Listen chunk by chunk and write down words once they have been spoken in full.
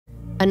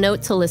A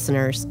note to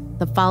listeners,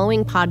 the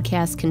following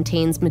podcast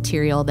contains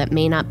material that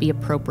may not be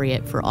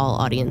appropriate for all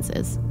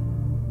audiences.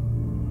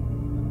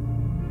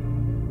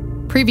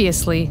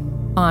 Previously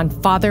on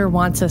Father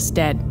Wants Us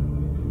Dead.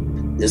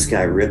 This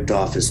guy ripped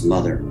off his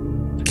mother,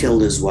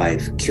 killed his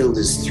wife, killed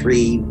his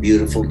 3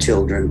 beautiful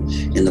children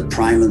in the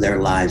prime of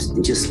their lives,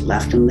 and just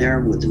left them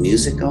there with the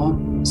music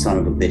on. Son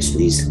of a bitch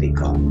needs to be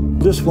caught.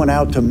 This went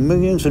out to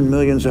millions and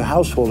millions of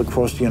households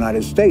across the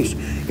United States.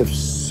 If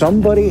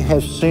somebody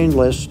has seen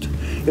List,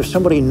 if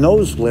somebody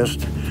knows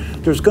List,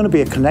 there's going to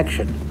be a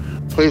connection.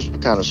 Police were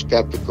kind of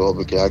skeptical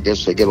because I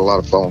guess they get a lot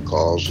of phone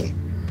calls. And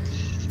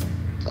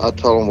I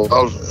told them,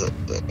 well,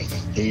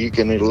 you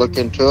can either look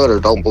into it or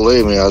don't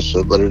believe me. I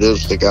said, but it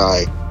is the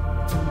guy.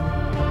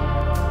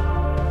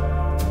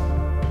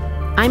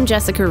 I'm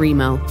Jessica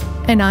Remo.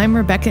 And I'm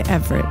Rebecca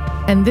Everett.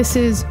 And this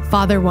is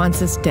Father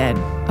Wants Us Dead,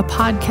 a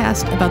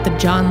podcast about the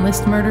John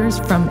List murders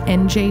from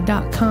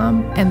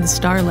NJ.com and the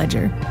Star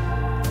Ledger.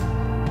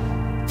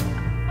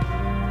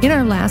 In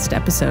our last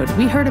episode,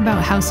 we heard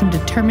about how some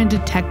determined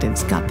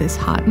detectives got this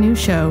hot new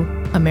show,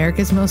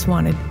 America's Most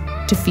Wanted,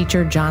 to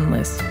feature John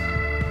List.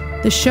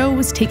 The show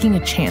was taking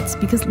a chance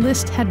because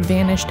List had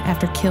vanished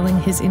after killing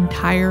his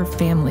entire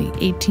family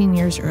 18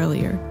 years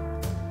earlier,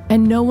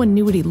 and no one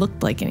knew what he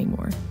looked like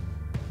anymore.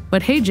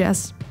 But hey,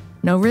 Jess,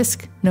 no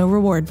risk, no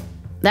reward.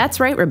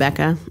 That's right,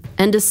 Rebecca.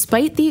 And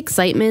despite the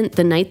excitement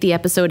the night the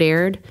episode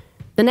aired,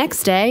 the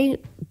next day,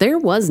 there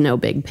was no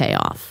big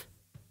payoff.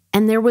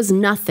 And there was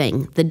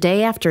nothing the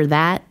day after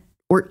that,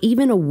 or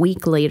even a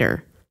week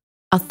later.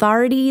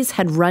 Authorities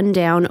had run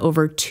down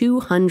over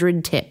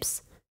 200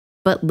 tips,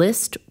 but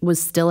List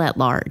was still at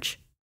large.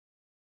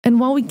 And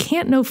while we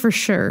can't know for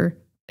sure,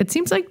 it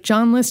seems like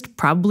John List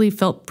probably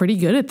felt pretty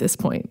good at this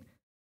point.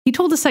 He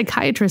told a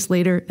psychiatrist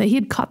later that he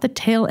had caught the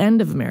tail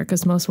end of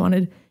America's Most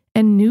Wanted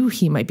and knew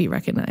he might be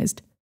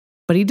recognized.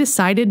 But he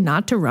decided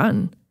not to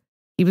run.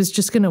 He was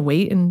just going to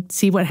wait and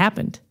see what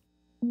happened.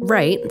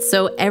 Right,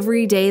 so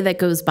every day that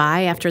goes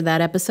by after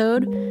that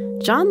episode,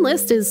 John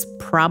List is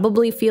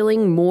probably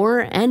feeling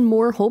more and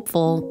more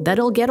hopeful that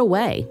he'll get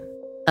away.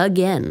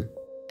 Again.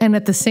 And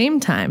at the same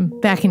time,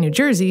 back in New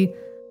Jersey,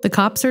 the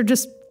cops are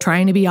just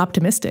trying to be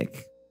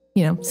optimistic,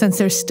 since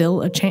there's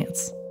still a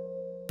chance.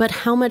 But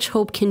how much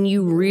hope can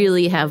you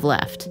really have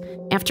left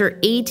after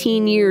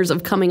 18 years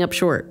of coming up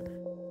short?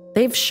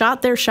 They've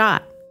shot their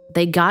shot.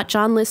 They got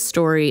John List's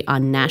story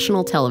on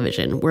national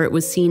television, where it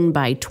was seen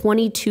by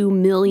 22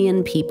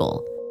 million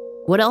people.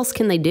 What else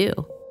can they do?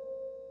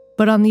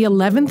 But on the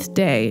 11th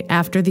day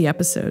after the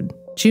episode,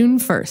 June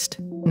 1st,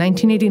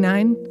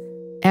 1989,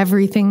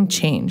 everything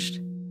changed.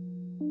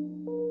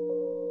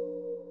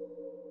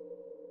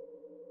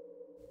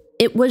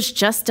 It was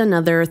just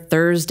another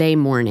Thursday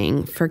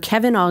morning for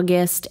Kevin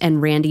August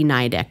and Randy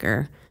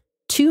Nidecker,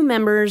 2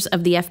 members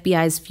of the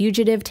FBI's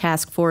Fugitive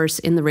Task Force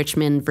in the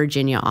Richmond,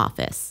 Virginia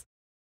office.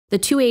 The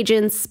 2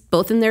 agents,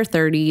 both in their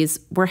 30s,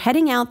 were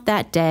heading out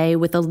that day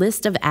with a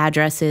list of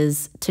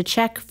addresses to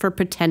check for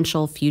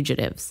potential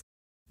fugitives.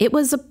 It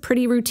was a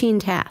pretty routine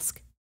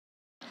task.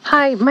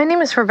 Hi, my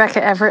name is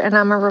Rebecca Everett, and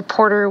I'm a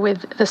reporter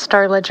with the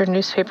Star Ledger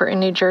newspaper in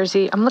New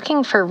Jersey. I'm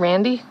looking for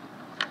Randy.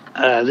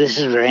 This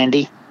is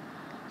Randy.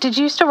 Did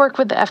you used to work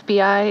with the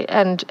FBI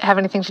and have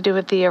anything to do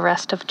with the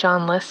arrest of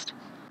John List?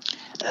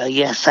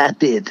 Yes, I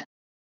did.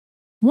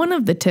 One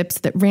of the tips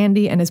that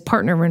Randy and his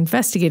partner were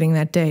investigating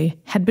that day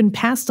had been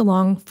passed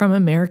along from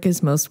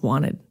America's Most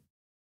Wanted.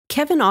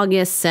 Kevin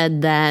August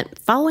said that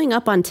following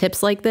up on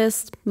tips like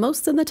this,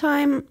 most of the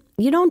time,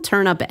 you don't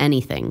turn up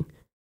anything.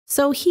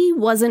 So he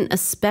wasn't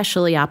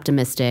especially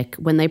optimistic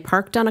when they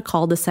parked on a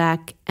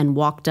cul-de-sac and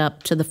walked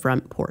up to the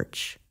front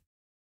porch.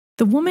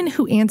 The woman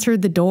who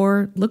answered the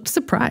door looked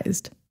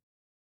surprised.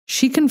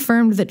 She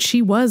confirmed that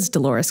she was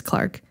Dolores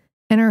Clark,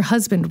 and her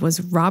husband was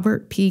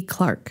Robert P.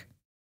 Clark.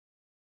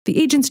 The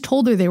agents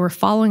told her they were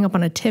following up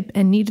on a tip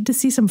and needed to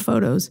see some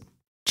photos,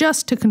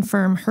 just to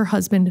confirm her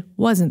husband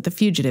wasn't the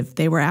fugitive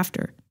they were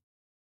after.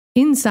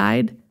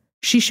 Inside,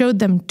 she showed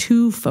them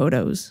 2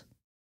 photos.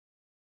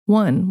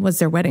 One was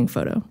their wedding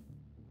photo.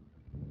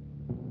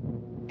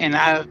 And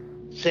I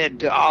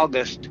said to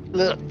August,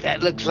 look,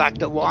 that looks like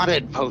the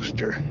wanted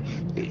poster.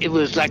 It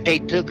was like they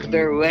took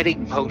their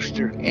wedding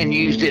poster and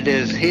used it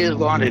as his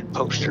wanted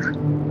poster.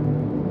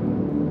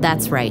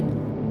 That's right.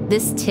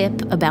 This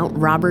tip about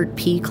Robert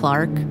P.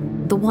 Clark,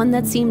 the one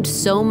that seemed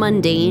so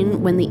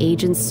mundane when the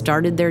agents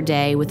started their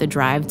day with a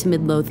drive to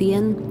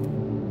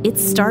Midlothian,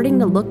 it's starting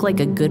to look like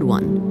a good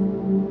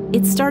one.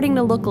 It's starting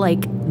to look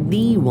like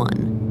the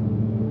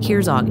one.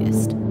 Here's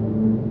August.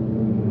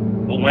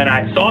 When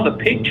I saw the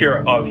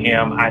picture of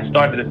him, I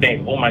started to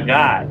think, oh my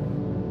God,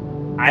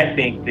 I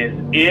think this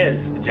is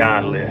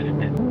John List.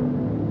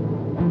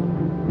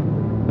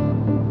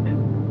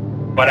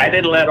 But I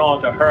didn't let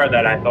on to her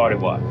that I thought it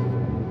was.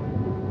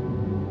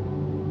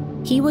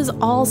 He was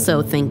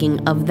also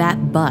thinking of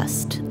that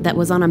bust that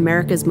was on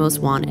America's Most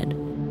Wanted,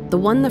 the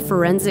one the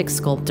forensic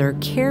sculptor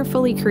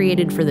carefully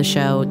created for the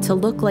show to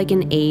look like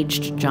an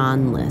aged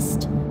John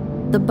List.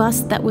 The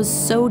bust that was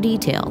so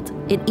detailed,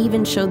 it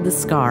even showed the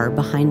scar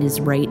behind his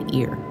right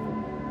ear.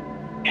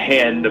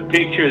 And the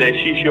picture that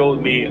she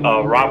showed me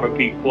of Robert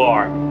P.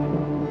 Clark,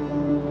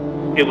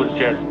 it was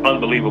just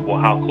unbelievable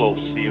how close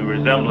the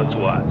resemblance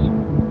was.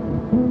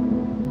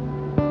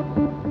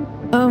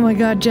 Oh my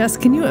God, Jess,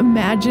 can you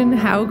imagine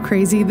how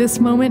crazy this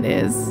moment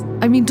is?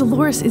 I mean,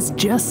 Dolores is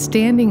just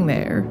standing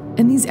there,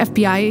 and these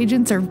FBI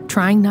agents are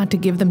trying not to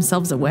give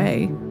themselves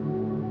away.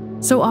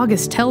 So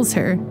August tells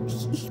her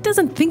he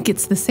doesn't think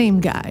it's the same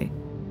guy,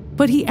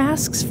 but he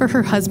asks for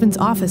her husband's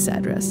office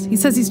address. He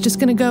says he's just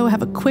going to go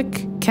have a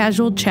quick,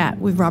 casual chat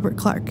with Robert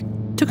Clark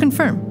to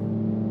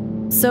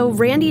confirm. So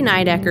Randy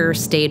Nidecker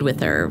stayed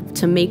with her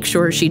to make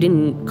sure she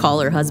didn't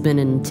call her husband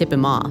and tip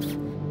him off.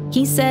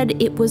 He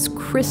said it was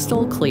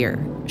crystal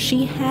clear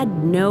she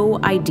had no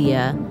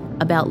idea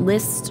about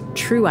List's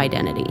true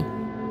identity.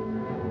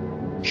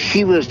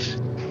 She was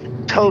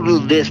total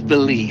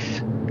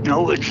disbelief.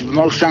 It's the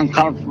most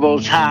uncomfortable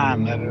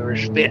time I've ever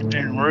spent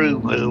in a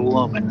room with a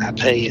woman, I'll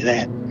tell you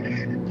that.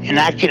 And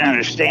I can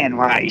understand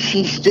why.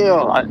 She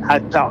still, I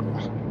thought,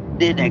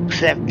 didn't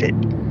accept it,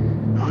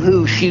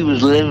 who she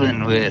was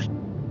living with.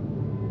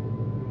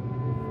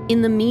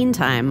 In the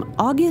meantime,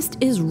 August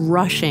is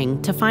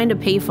rushing to find a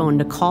payphone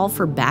to call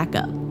for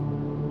backup.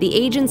 The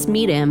agents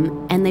meet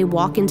him and they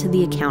walk into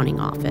the accounting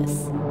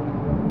office.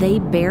 They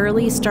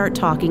barely start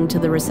talking to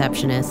the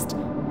receptionist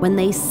when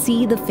they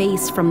see the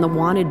face from the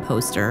wanted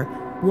poster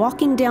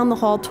walking down the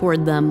hall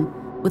toward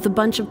them with a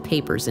bunch of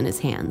papers in his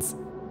hands.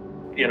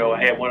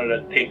 I had wanted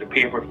to take the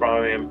paper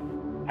from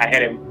him. I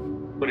had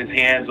him put his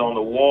hands on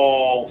the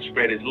wall,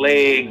 spread his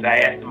legs. I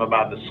asked him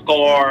about the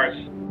scars.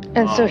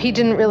 And so he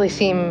didn't really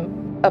seem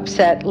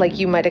upset like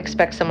you might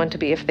expect someone to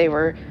be if it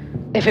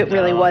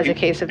really was a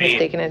case of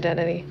mistaken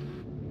identity.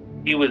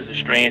 He was a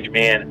strange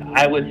man.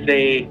 I would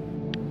say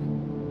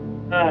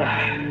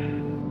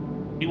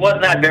he was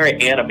not very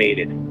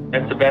animated.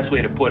 That's the best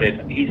way to put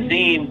it. He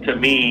seemed to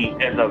me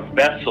as a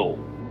vessel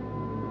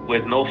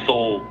with no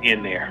soul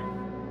in there.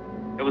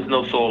 There was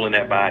no soul in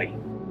that body.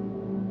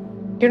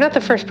 You're not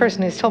the first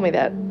person who's told me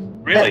that.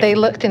 Really? That they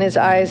looked in his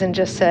eyes and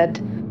just said,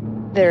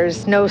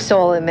 there's no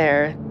soul in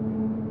there.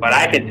 But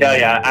I can tell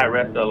you, I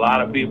arrested a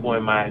lot of people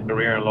in my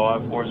career in law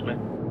enforcement,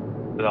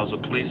 because I was a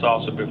police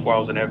officer before I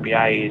was an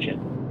FBI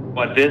agent.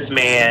 But this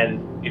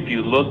man, if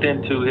you looked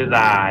into his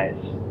eyes,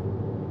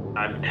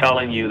 I'm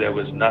telling you there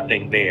was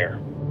nothing there.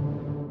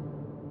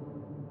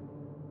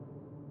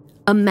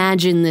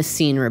 Imagine this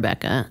scene,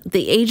 Rebecca.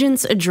 The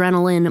agent's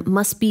adrenaline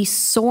must be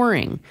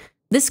soaring.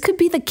 This could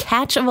be the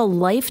catch of a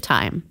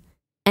lifetime.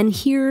 And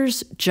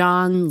here's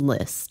John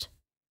List,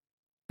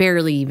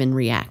 barely even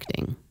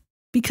reacting.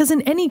 Because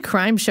in any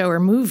crime show or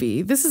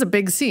movie, this is a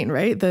big scene,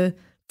 right? The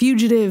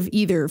fugitive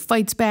either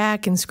fights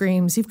back and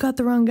screams, "You've got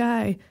the wrong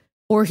guy,"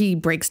 or he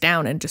breaks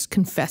down and just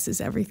confesses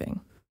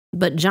everything.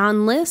 But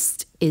John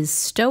List is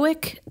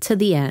stoic to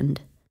the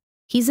end.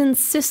 He's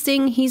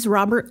insisting he's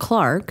Robert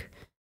Clark,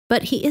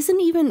 but he isn't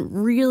even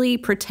really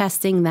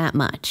protesting that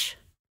much.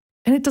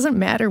 And it doesn't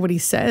matter what he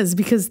says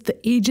because the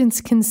agents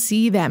can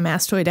see that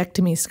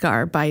mastoidectomy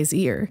scar by his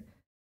ear.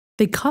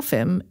 They cuff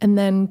him and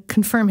then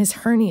confirm his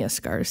hernia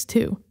scars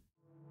too.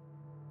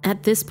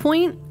 At this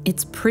point,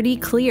 it's pretty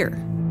clear.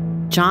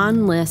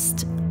 John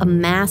List, a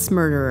mass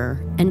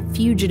murderer and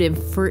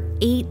fugitive for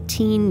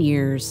 18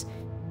 years,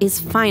 is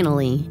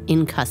finally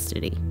in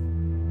custody.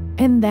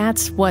 And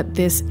that's what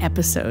this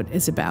episode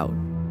is about.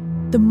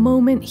 The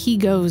moment he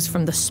goes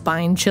from the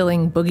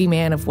spine-chilling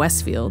boogeyman of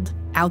Westfield,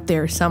 out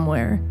there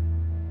somewhere,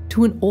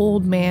 to an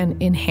old man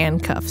in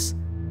handcuffs,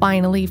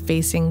 finally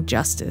facing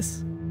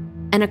justice.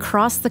 And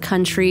across the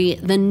country,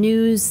 the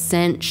news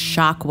sent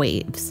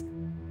shockwaves.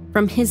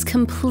 From his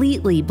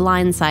completely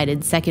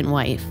blindsided second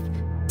wife,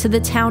 to the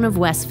town of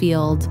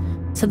Westfield,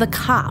 to the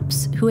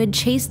cops who had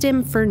chased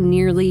him for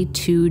nearly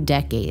 2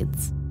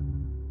 decades.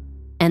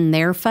 And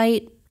their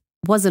fight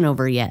wasn't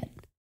over yet.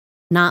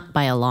 Not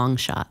by a long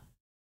shot.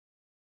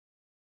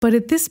 But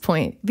at this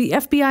point, the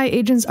FBI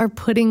agents are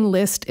putting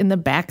List in the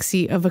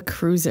backseat of a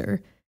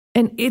cruiser,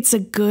 and it's a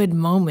good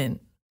moment.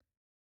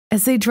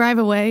 As they drive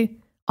away,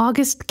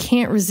 August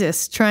can't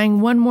resist trying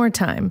one more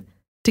time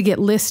to get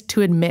List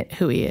to admit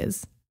who he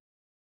is.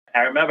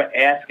 I remember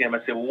asking him,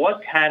 I said,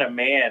 what kind of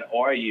man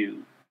are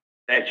you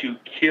that you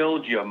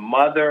killed your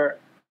mother,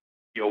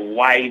 your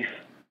wife,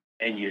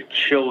 and your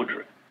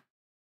children,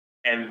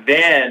 and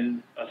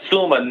then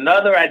assume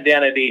another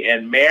identity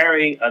and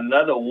marry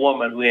another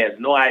woman who has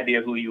no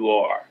idea who you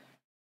are?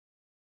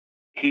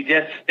 He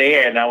just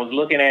stared, and I was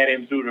looking at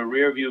him through the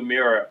rearview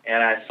mirror,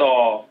 and I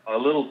saw a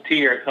little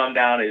tear come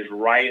down his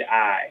right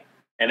eye,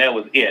 and that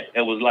was it.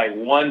 It was like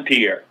one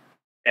tear,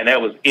 and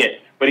that was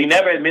it. But he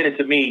never admitted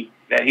to me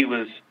that he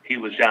was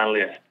John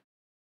List.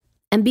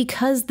 And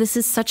because this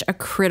is such a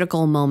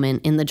critical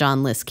moment in the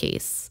John List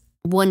case,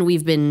 one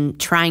we've been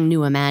trying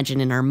to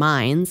imagine in our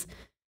minds,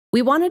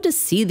 we wanted to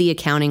see the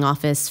accounting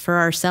office for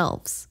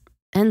ourselves.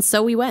 And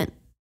so we went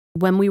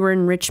when we were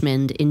in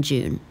Richmond in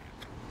June.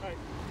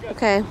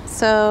 Okay,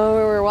 so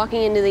we're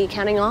walking into the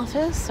accounting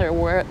office, or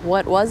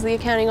what was the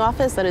accounting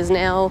office that is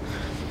now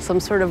some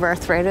sort of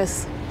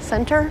arthritis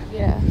center?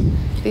 Yeah,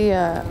 the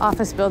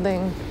office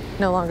building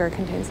no longer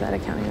contains that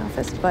accounting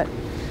office, but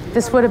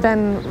this would have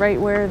been right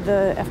where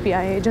the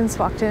FBI agents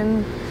walked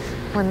in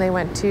when they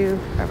went to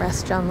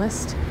arrest John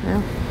List.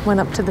 Went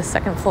up to the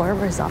second floor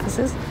where his office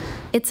is.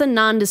 It's a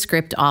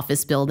nondescript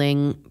office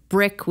building,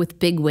 brick with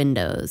big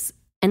windows.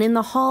 And in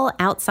the hall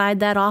outside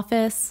that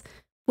office,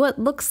 what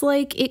looks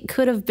like it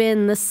could have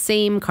been the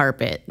same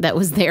carpet that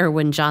was there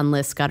when John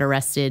List got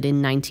arrested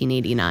in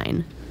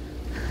 1989.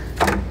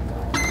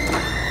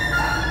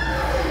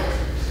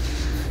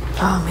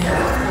 Oh,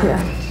 man.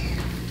 Yeah.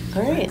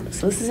 All right,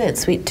 so this is it,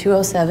 Suite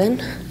 207,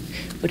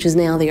 which is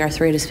now the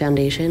Arthritis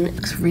Foundation. It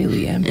looks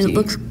really empty. It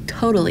looks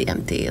totally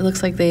empty. It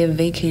looks like they have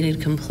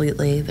vacated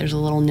completely. There's a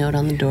little note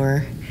on the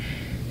door.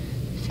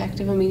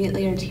 Effective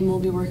immediately, our team will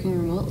be working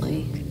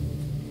remotely.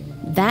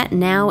 That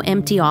now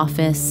empty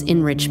office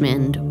in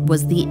Richmond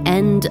was the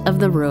end of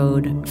the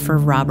road for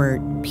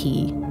Robert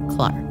P.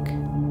 Clark.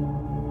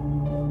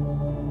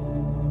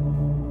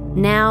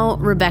 Now,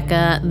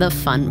 Rebecca, the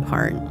fun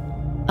part.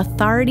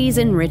 Authorities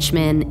in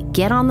Richmond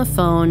get on the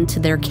phone to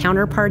their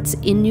counterparts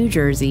in New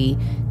Jersey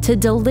to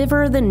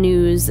deliver the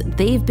news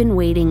they've been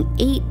waiting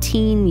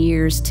 18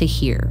 years to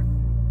hear.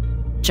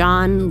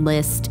 John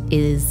List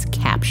is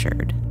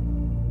captured.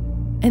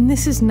 And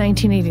this is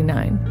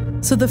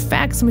 1989, so the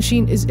fax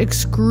machine is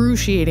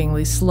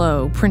excruciatingly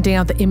slow printing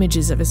out the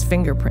images of his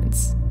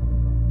fingerprints.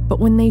 But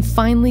when they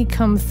finally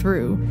come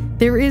through,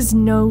 there is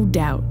no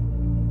doubt.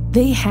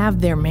 They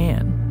have their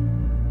man.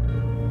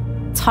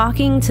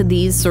 Talking to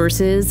these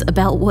sources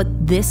about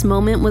what this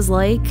moment was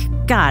like,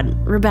 God,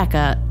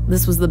 Rebecca,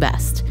 this was the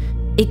best.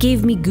 It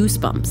gave me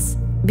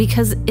goosebumps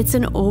because it's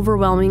an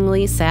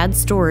overwhelmingly sad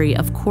story,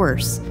 of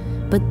course,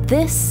 but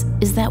this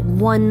is that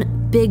one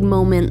big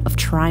moment of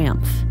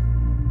triumph.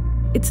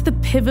 It's the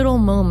pivotal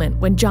moment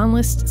when John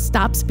List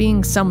stops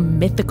being some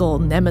mythical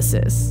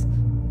nemesis.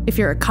 If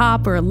you're a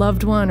cop or a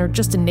loved one or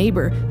just a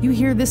neighbor, you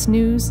hear this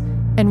news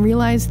and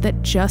realize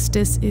that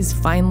justice is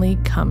finally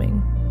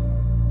coming.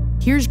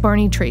 Here's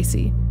Barney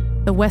Tracy,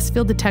 the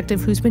Westfield detective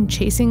who's been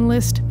chasing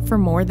List for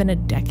more than a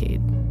decade.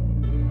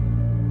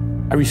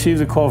 I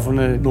received a call from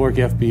the Newark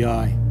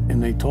FBI,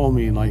 and they told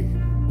me, like,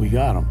 we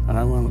got him. And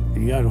I went,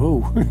 you got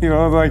who?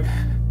 Like,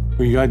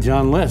 we got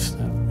John List.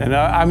 And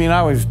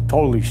I was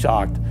totally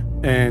shocked.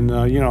 And,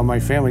 my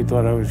family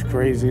thought I was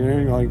crazy. And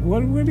they're like,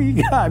 what do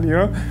you got,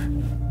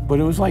 But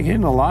it was like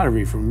hitting a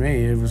lottery for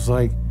me. It was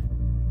like,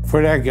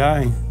 for that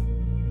guy.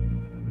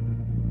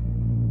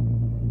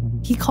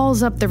 He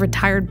calls up the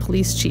retired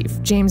police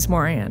chief, James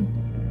Moran,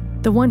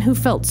 the one who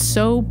felt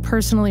so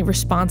personally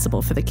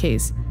responsible for the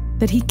case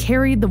that he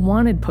carried the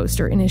wanted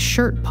poster in his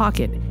shirt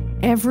pocket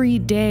every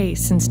day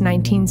since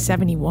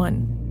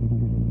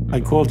 1971.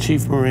 I called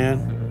Chief Moran,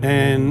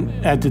 and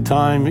at the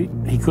time,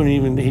 he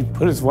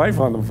put his wife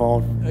on the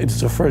phone. It's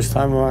the first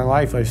time in my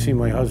life I've seen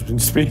my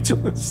husband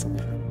speechless.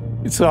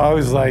 So I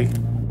was like,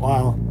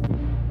 wow.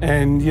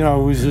 And, it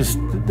was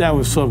that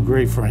was so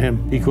great for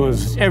him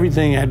because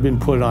everything had been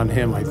put on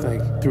him, I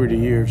think, through the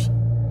years.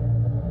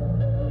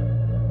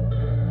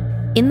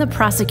 In the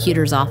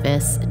prosecutor's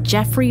office,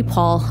 Jeffrey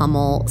Paul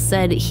Hummel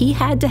said he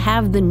had to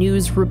have the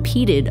news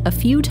repeated a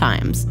few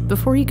times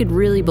before he could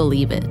really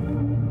believe it.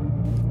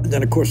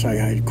 Then, of course,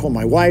 I called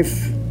my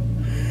wife,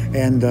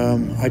 and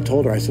I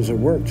told her, I says, it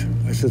worked.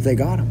 I said, they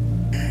got him.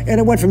 And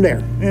it went from there.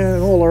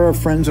 And all our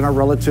friends and our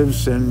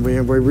relatives, and we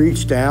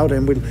reached out,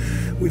 and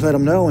we let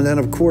them know. And then,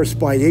 of course,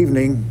 by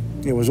evening,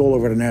 it was all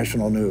over the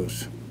national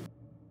news.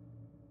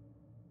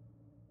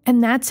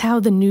 And that's how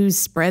the news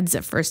spreads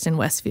at first in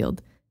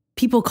Westfield.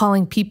 People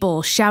calling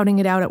people, shouting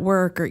it out at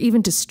work, or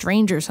even to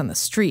strangers on the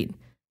street.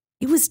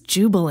 It was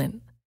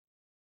jubilant.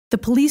 The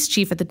police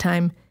chief at the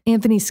time,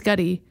 Anthony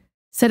Scuddy,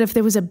 said if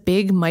there was a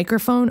big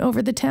microphone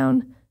over the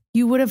town,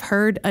 you would have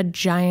heard a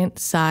giant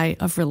sigh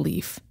of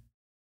relief.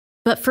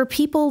 But for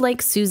people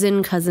like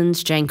Susan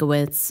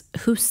Cousins-Jankowicz,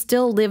 who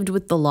still lived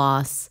with the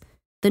loss,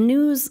 the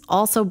news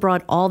also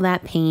brought all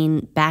that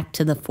pain back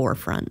to the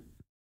forefront.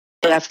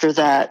 After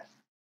that,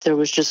 there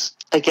was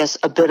just, I guess,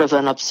 a bit of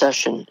an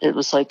obsession. It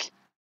was like,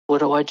 what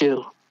do I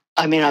do?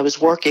 I mean, I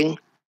was working,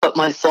 but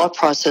my thought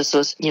process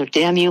was,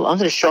 damn you, I'm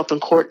going to show up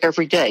in court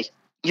every day.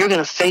 You're going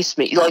to face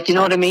me. Like, you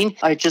know what I mean?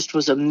 I just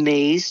was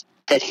amazed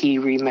that he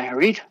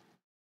remarried.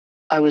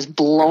 I was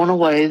blown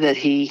away that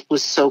he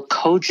was so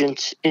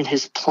cogent in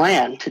his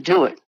plan to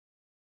do it.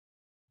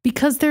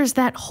 Because there's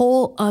that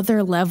whole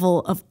other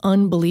level of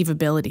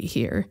unbelievability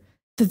here,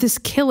 that this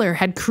killer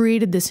had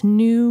created this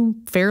new,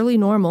 fairly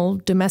normal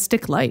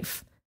domestic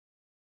life.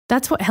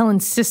 That's what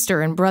Helen's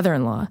sister and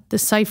brother-in-law, the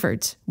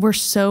Seiferts, were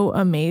so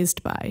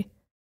amazed by.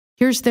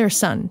 Here's their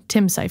son,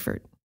 Tim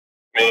Seifert.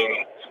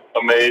 Being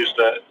amazed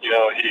that,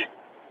 he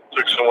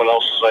took someone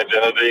else's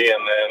identity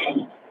and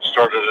then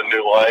started a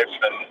new life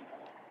and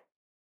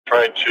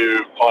tried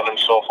to pawn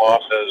himself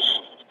off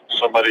as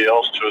somebody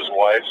else to his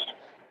wife.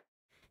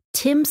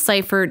 Tim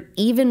Seifert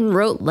even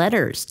wrote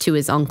letters to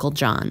his Uncle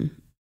John,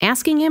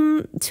 asking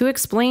him to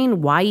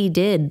explain why he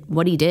did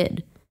what he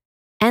did.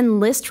 And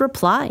List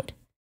replied,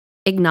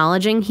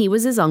 acknowledging he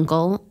was his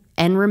uncle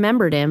and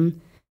remembered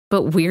him,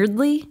 but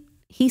weirdly,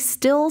 he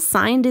still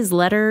signed his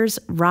letters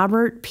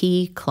Robert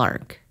P.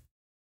 Clark.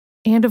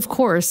 And of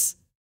course,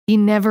 he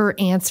never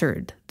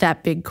answered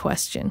that big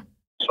question.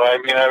 So,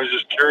 I was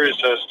just curious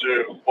as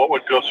to what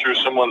would go through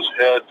someone's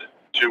head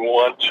to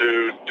want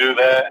to do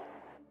that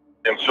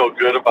and feel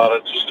good about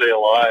it to stay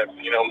alive.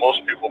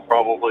 Most people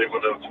probably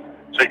would have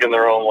taken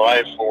their own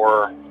life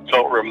or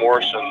felt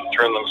remorse and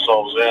turned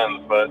themselves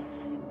in, but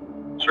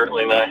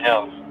certainly not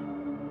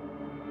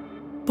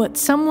him. But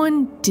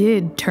someone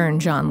did turn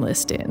John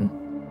List in.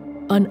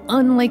 An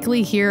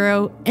unlikely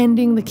hero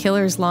ending the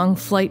killer's long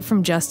flight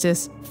from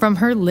justice from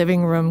her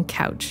living room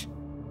couch.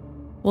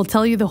 We'll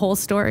tell you the whole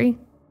story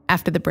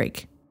after the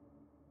break.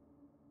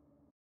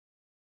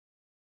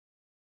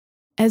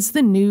 As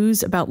the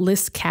news about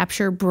List's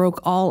capture broke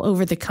all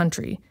over the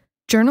country,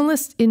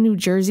 journalists in New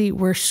Jersey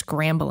were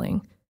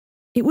scrambling.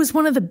 It was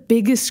one of the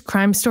biggest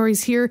crime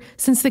stories here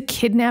since the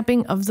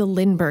kidnapping of the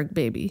Lindbergh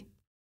baby.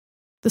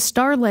 The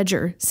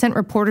Star-Ledger sent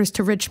reporters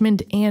to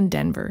Richmond and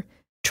Denver,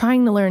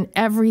 trying to learn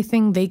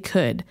everything they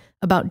could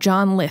about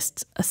John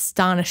List's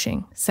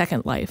astonishing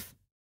second life.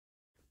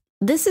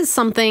 This is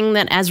something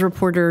that, as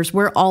reporters,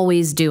 we're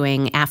always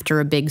doing after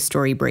a big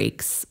story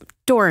breaks: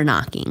 door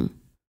knocking.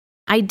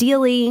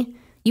 Ideally,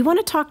 you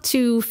want to talk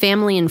to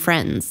family and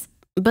friends,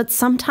 but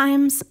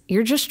sometimes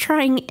you're just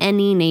trying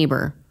any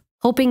neighbor,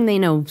 hoping they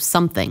know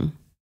something.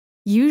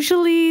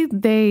 Usually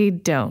they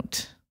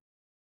don't.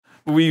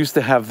 We used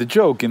to have the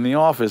joke in the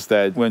office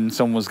that when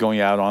someone was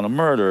going out on a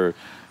murder,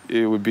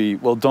 it would be,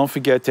 well, don't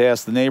forget to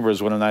ask the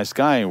neighbors what a nice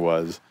guy he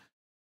was.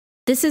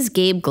 This is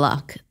Gabe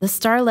Gluck, the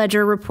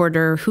Star-Ledger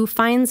reporter who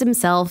finds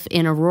himself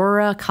in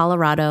Aurora,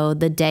 Colorado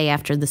the day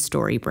after the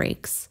story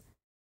breaks.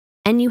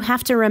 And you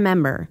have to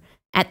remember,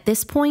 at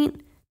this point,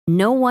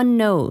 no one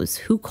knows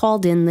who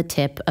called in the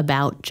tip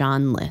about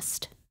John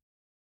List.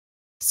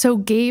 So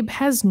Gabe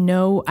has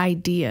no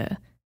idea.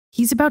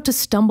 He's about to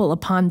stumble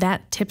upon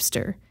that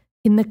tipster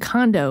in the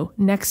condo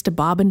next to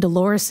Bob and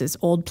Dolores'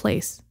 old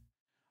place.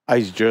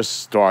 I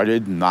just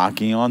started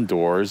knocking on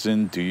doors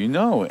and do you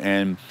know?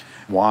 And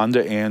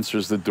Wanda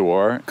answers the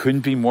door,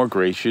 couldn't be more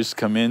gracious,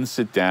 come in,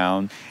 sit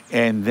down,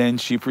 and then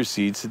she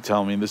proceeds to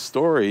tell me the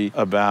story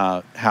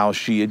about how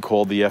she had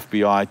called the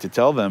FBI to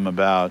tell them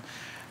about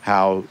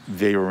how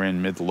they were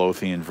in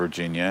Midlothian,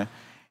 Virginia.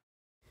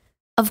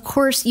 Of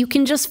course, you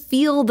can just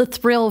feel the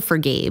thrill for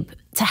Gabe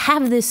to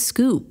have this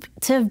scoop,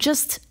 to have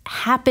just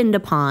happened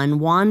upon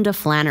Wanda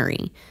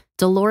Flannery,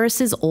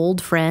 Dolores'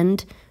 old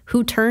friend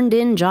who turned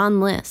in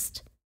John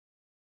List.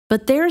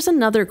 But there's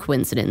another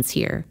coincidence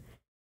here,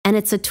 and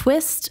it's a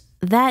twist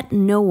that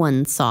no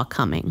one saw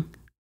coming.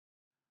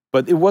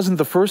 But it wasn't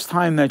the first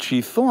time that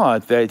she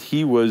thought that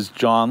he was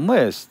John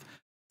List.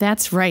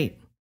 That's right.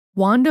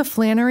 Wanda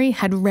Flannery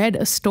had read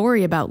a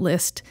story about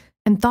List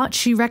and thought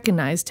she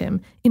recognized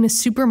him in a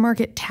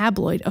supermarket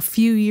tabloid a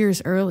few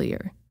years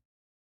earlier.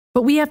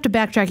 But we have to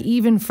backtrack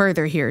even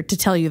further here to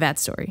tell you that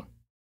story.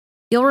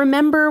 You'll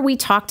remember we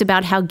talked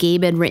about how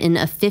Gabe had written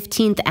a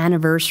 15th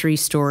anniversary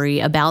story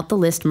about the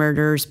List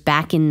murders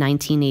back in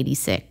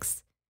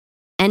 1986.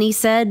 And he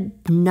said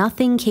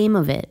nothing came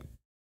of it.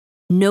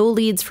 No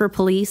leads for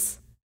police.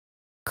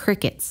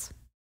 Crickets.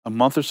 A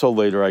month or so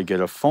later, I get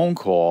a phone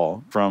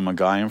call from a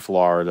guy in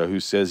Florida who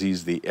says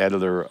he's the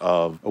editor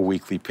of a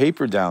weekly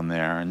paper down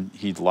there and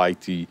he'd like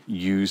to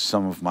use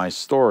some of my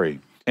story.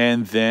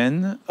 And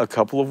then a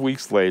couple of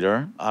weeks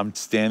later, I'm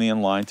standing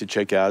in line to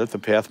check out at the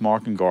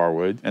Pathmark in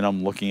Garwood, and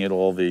I'm looking at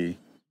all the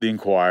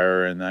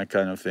Inquirer and that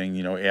kind of thing,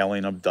 you know,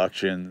 alien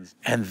abductions.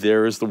 And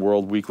there is the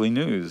World Weekly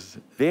News.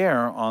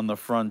 There on the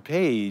front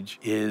page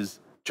is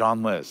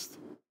John List.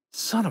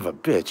 Son of a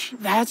bitch,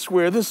 that's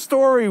where the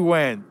story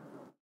went.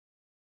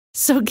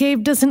 So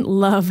Gabe doesn't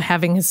love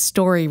having his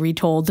story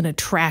retold in a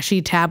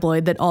trashy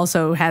tabloid that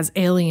also has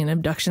alien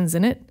abductions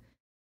in it.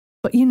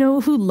 But you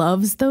know who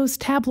loves those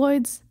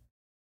tabloids?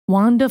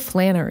 Wanda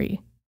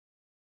Flannery.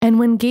 And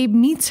when Gabe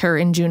meets her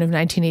in June of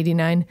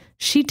 1989,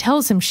 she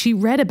tells him she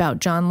read about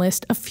John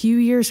List a few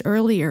years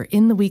earlier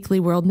in the Weekly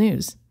World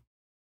News.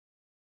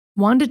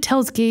 Wanda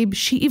tells Gabe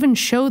she even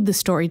showed the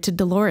story to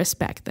Dolores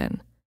back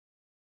then.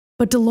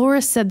 But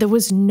Dolores said there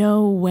was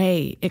no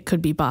way it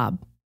could be Bob.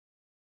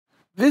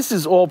 This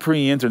is all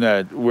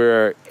pre-internet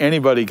where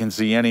anybody can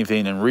see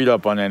anything and read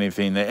up on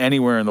anything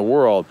anywhere in the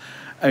world.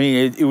 I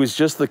mean, it was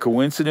just the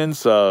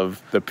coincidence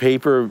of the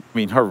paper. I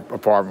mean, her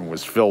apartment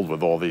was filled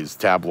with all these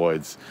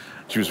tabloids.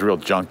 She was a real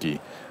junkie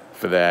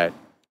for that.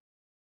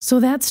 So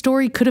that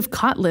story could have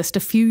caught List a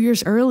few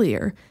years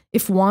earlier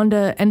if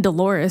Wanda and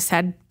Dolores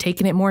had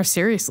taken it more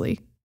seriously.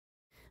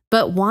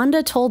 But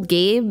Wanda told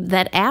Gabe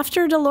that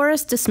after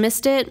Dolores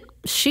dismissed it,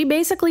 she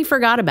basically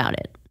forgot about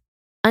it.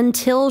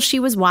 Until she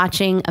was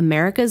watching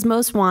America's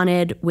Most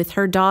Wanted with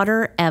her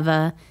daughter,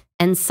 Eva,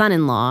 and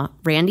son-in-law,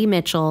 Randy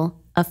Mitchell,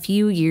 a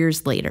few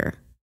years later.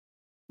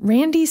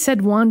 Randy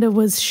said Wanda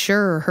was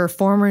sure her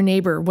former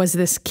neighbor was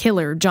this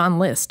killer, John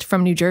List,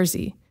 from New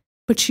Jersey,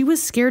 but she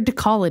was scared to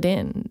call it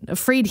in,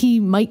 afraid he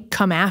might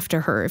come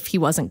after her if he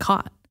wasn't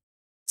caught.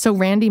 So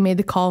Randy made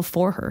the call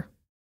for her.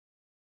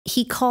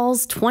 He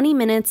calls 20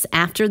 minutes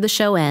after the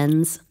show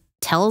ends,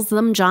 tells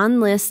them John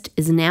List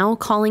is now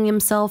calling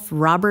himself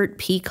Robert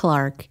P.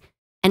 Clark,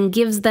 and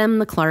gives them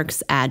the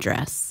Clark's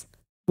address.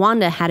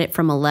 Wanda had it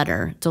from a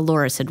letter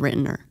Dolores had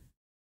written her.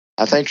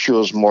 I think she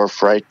was more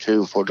afraid,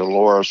 too, for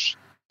Dolores.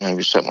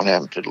 Maybe something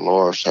happened to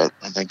Dolores. I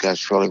think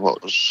that's really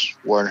what was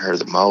worrying her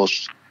the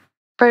most.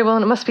 Right, well,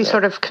 and it must be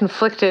sort of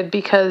conflicted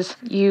because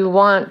you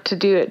want to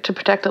do it to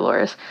protect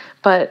Dolores,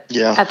 but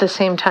at the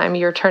same time,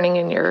 you're turning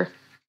in your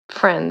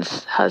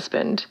friend's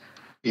husband.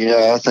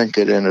 Yeah, I think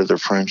it ended their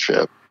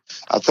friendship.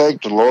 I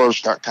think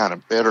Dolores got kind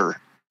of bitter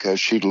because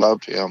she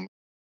loved him.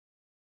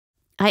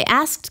 I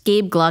asked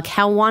Gabe Gluck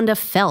how Wanda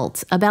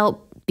felt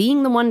about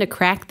being the one to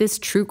crack this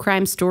true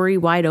crime story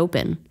wide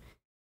open.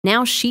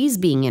 Now she's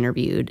being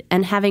interviewed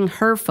and having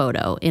her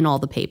photo in all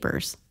the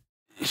papers.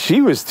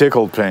 She was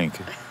tickled pink.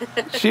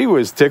 She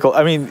was tickled.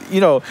 I mean, you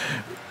know,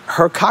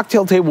 her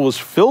cocktail table was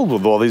filled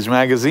with all these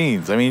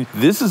magazines. I mean,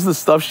 this is the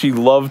stuff she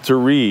loved to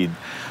read.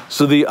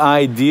 So the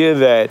idea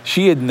that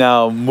she had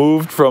now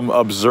moved from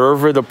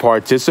observer to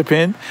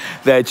participant,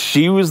 that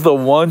she was the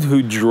one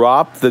who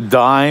dropped the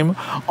dime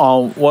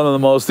on one of the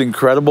most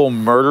incredible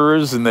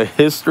murderers in the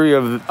history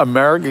of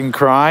American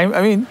crime,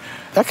 I mean,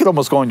 that could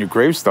almost go on your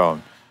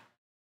gravestone.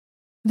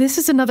 This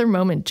is another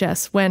moment,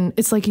 Jess, when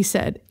it's like you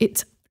said,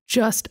 it's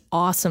just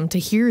awesome to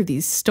hear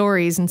these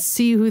stories and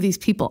see who these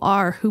people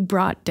are who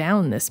brought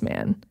down this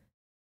man.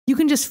 You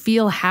can just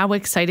feel how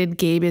excited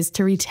Gabe is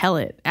to retell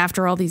it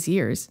after all these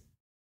years.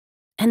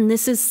 And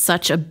this is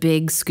such a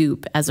big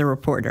scoop as a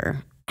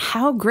reporter.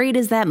 How great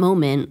is that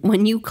moment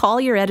when you call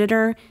your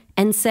editor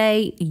and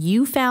say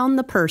you found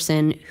the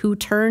person who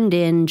turned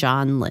in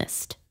John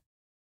List?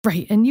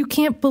 Right, and you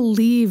can't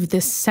believe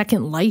this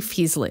second life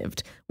he's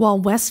lived while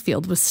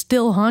Westfield was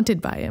still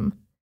haunted by him.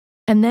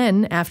 And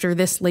then, after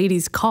this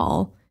lady's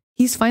call,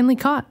 he's finally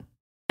caught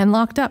and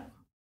locked up.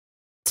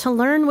 To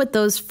learn what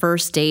those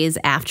first days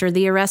after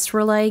the arrest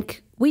were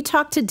like, we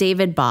talked to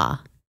David Baugh.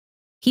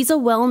 He's a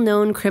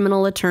well-known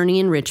criminal attorney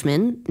in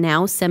Richmond,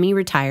 now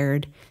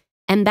semi-retired,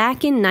 and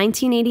back in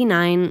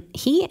 1989,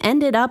 he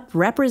ended up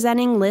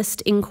representing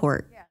List in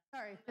court. Yeah,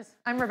 sorry.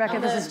 I'm Rebecca,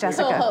 this is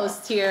Jessica.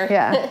 Co-host here.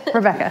 Yeah,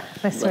 Rebecca.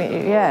 Nice to meet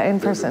you. Yeah, in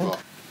person.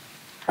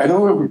 I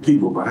don't remember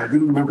people, but I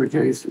do remember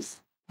cases.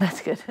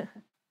 That's good.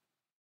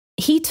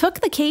 He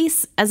took the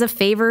case as a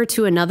favor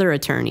to another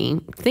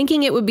attorney,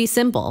 thinking it would be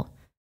simple.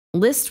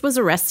 List was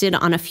arrested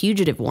on a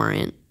fugitive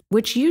warrant,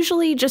 which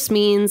usually just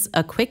means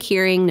a quick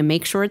hearing to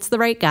make sure it's the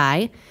right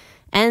guy,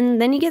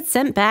 and then you get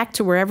sent back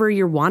to wherever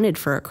you're wanted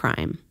for a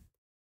crime.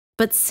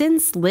 But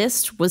since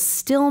List was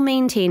still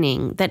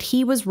maintaining that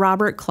he was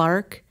Robert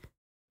Clark,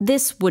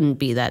 this wouldn't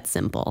be that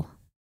simple.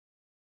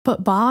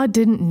 But Baugh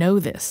didn't know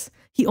this.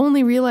 He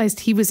only realized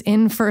he was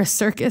in for a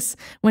circus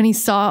when he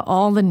saw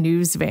all the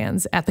news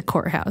vans at the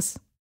courthouse.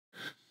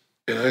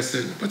 And I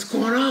said, "What's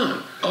going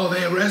on?" "Oh,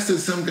 they arrested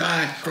some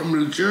guy from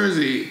New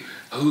Jersey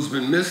who's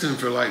been missing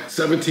for like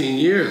 17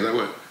 years. I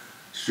went,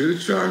 "Should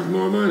have charged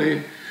more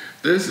money.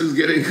 This is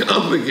getting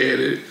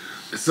complicated."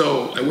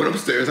 So I went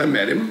upstairs, I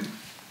met him,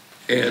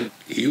 and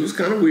he was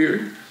kind of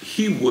weird.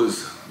 He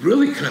was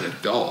really kind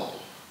of dull.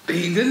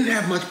 He didn't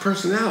have much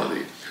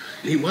personality.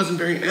 He wasn't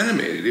very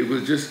animated. It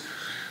was just,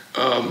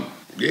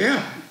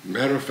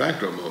 matter of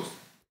fact almost.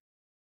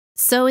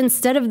 So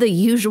instead of the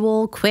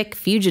usual quick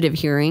fugitive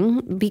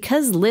hearing,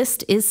 because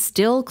List is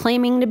still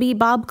claiming to be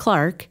Bob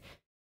Clark,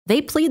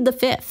 they plead the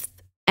fifth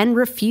and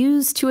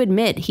refuse to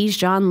admit he's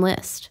John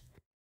List.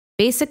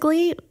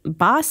 Basically,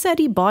 Baugh said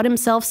he bought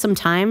himself some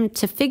time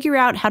to figure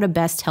out how to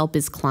best help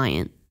his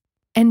client.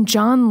 And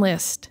John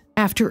List,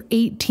 after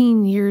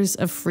 18 years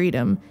of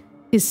freedom,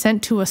 is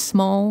sent to a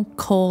small,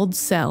 cold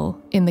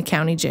cell in the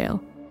county jail.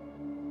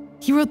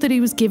 He wrote that he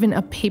was given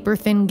a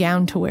paper-thin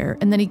gown to wear,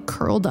 and then he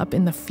curled up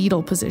in the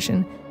fetal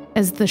position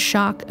as the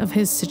shock of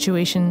his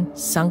situation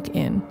sunk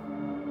in.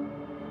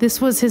 This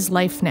was his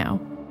life now,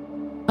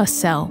 a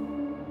cell.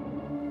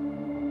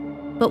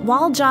 But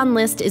while John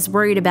List is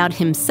worried about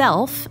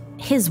himself,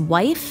 his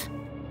wife,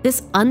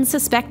 this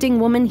unsuspecting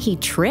woman he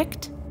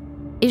tricked,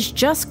 is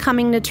just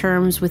coming to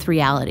terms with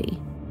reality.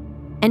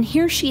 And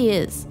here she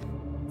is,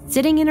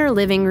 sitting in her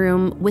living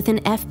room with an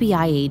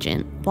FBI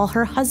agent while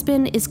her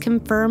husband is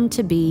confirmed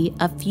to be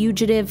a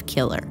fugitive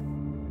killer.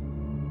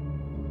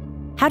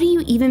 How do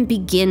you even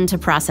begin to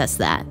process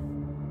that?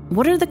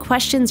 What are the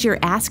questions you're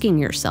asking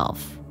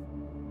yourself?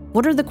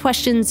 What are the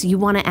questions you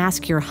want to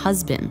ask your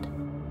husband?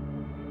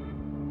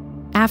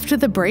 After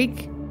the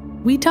break,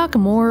 we talk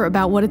more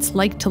about what it's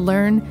like to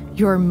learn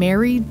you're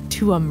married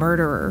to a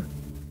murderer.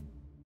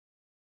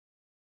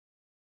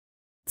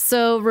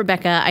 So,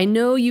 Rebecca, I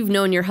know you've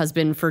known your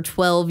husband for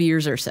 12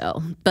 years or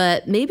so,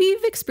 but maybe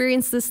you've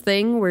experienced this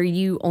thing where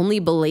you only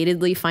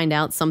belatedly find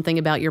out something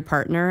about your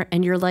partner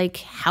and you're like,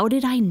 how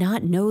did I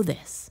not know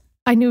this?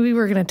 I knew we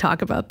were going to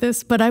talk about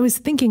this, but I was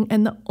thinking,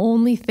 and the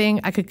only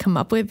thing I could come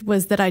up with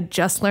was that I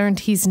just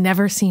learned he's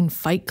never seen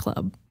Fight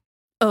Club.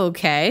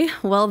 Okay,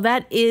 well,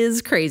 that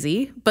is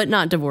crazy, but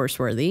not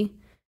divorce-worthy.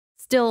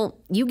 Still,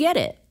 you get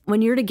it.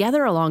 When you're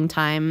together a long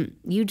time,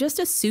 you just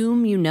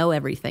assume you know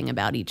everything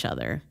about each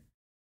other.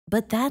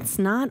 But that's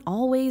not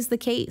always the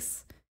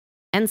case.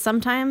 And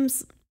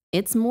sometimes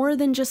it's more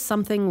than just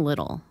something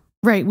little.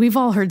 Right, we've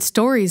all heard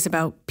stories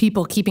about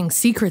people keeping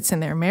secrets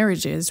in their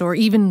marriages or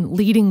even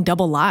leading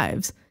double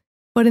lives.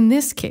 But in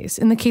this case,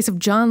 in the case of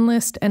John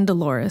List and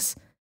Dolores,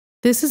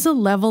 this is a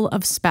level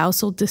of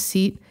spousal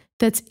deceit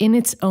that's in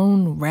its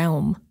own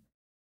realm.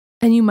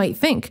 And you might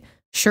think,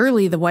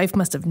 surely the wife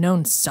must have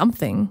known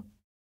something.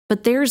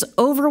 But there's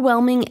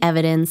overwhelming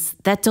evidence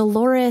that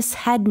Dolores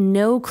had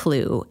no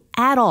clue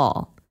at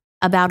all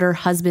about her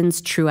husband's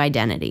true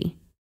identity.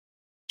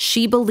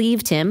 She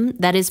believed him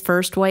that his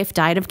first wife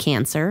died of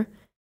cancer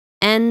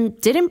and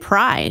didn't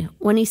pry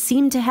when he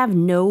seemed to have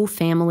no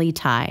family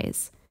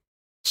ties.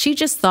 She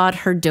just thought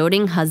her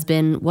doting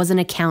husband was an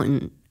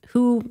accountant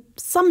who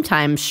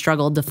sometimes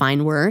struggled to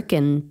find work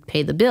and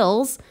pay the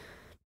bills,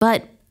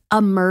 but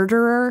a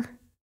murderer?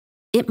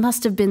 It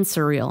must have been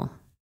surreal.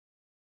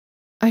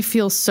 I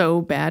feel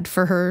so bad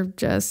for her,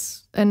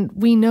 Jess. And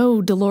we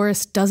know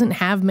Dolores doesn't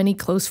have many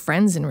close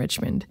friends in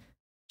Richmond.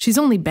 She's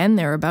only been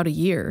there about a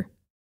year.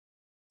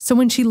 So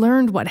when she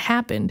learned what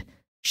happened,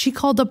 she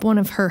called up one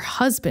of her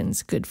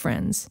husband's good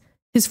friends,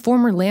 his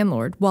former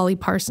landlord, Wally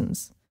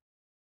Parsons.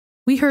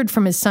 We heard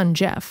from his son,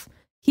 Jeff.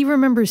 He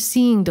remembers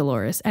seeing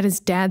Dolores at his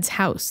dad's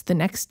house the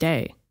next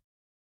day.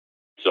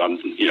 So I'm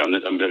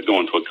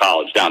going to a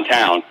college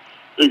downtown,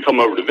 then come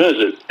over to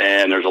visit,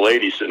 and there's a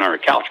lady sitting on her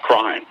couch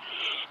crying.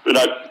 And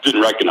I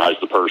didn't recognize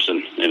the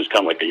person, and it's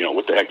kind of like,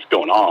 what the heck's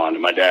going on?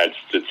 And my dad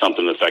said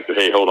something to the effect of,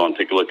 hey, hold on,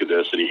 take a look at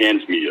this. And he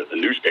hands me a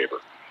newspaper,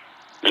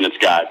 and it's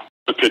got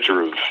a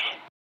picture of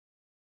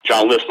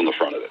John List on the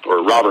front of it,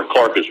 or Robert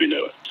Clark as we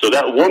know it. So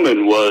that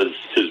woman was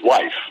his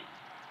wife.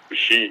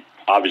 She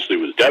obviously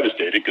was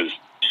devastated because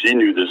she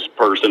knew this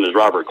person as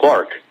Robert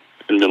Clark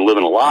and been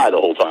living a lie the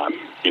whole time.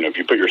 If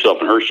you put yourself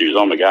in her shoes,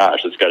 oh my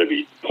gosh, that's got to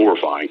be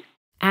horrifying.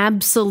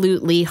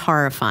 Absolutely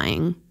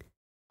horrifying.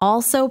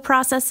 Also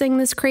processing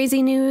this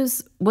crazy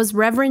news was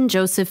Reverend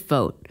Joseph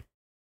Vogt.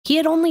 He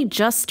had only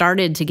just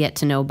started to get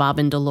to know Bob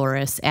and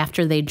Dolores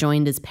after they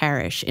joined his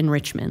parish in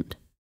Richmond.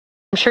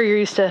 I'm sure you're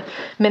used to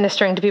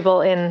ministering to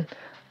people in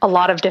a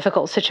lot of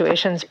difficult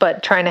situations,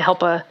 but trying to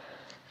help a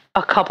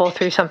couple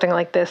through something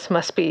like this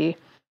must be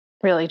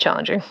really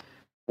challenging.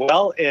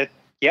 Well, I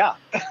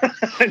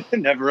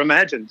never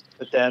imagined.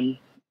 But then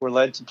we're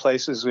led to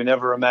places we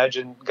never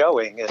imagined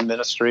going in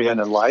ministry and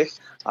in life.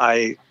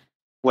 I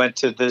went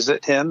to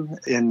visit him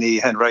in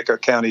the Henrico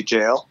County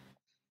Jail,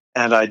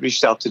 and I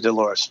reached out to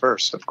Dolores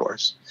first, of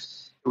course.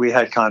 We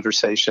had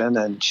conversation,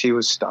 and she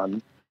was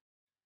stunned.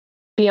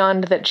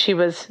 Beyond that she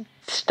was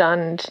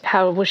stunned,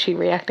 how was she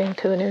reacting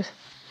to the news?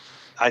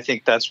 I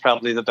think that's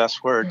probably the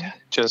best word. Yeah.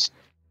 Just,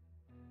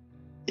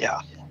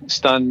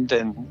 stunned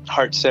and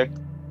heartsick.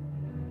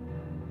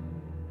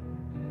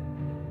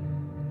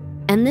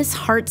 And this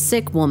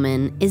heartsick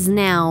woman is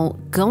now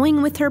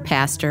going with her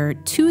pastor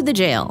to the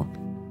jail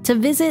to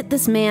visit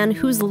this man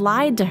who's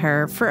lied to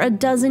her for a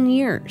dozen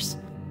years.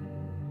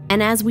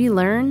 And as we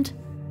learned,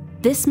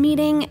 this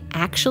meeting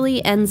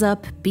actually ends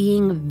up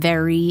being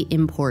very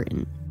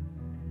important.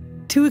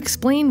 To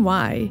explain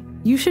why,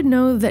 you should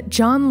know that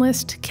John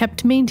List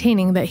kept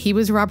maintaining that he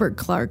was Robert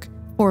Clark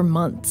for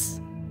months.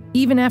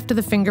 Even after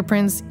the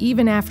fingerprints,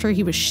 even after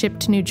he was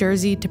shipped to New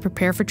Jersey to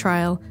prepare for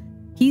trial,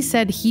 he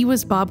said he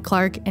was Bob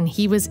Clark and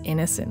he was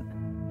innocent.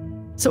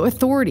 So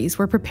authorities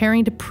were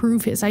preparing to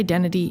prove his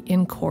identity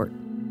in court.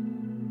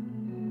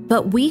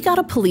 But we got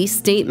a police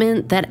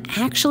statement that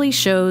actually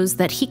shows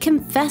that he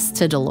confessed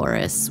to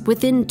Dolores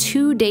within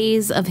 2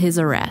 days of his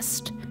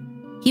arrest.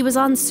 He was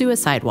on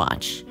suicide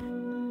watch.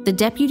 The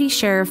deputy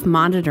sheriff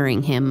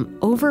monitoring him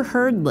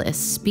overheard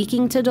List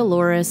speaking to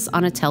Dolores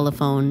on a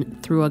telephone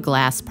through a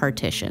glass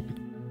partition.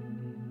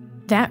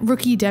 That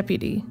rookie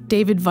deputy,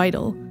 David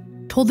Vital,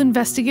 told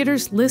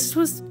investigators List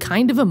was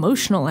kind of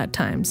emotional at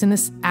times in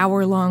this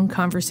hour-long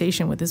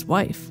conversation with his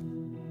wife.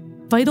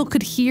 Vital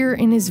could hear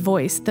in his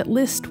voice that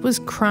List was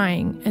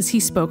crying as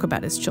he spoke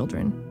about his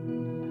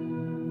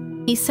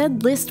children. He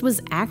said List was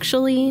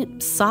actually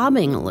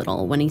sobbing a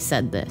little when he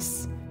said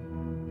this.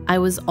 I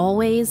was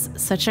always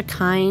such a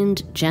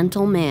kind,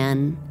 gentle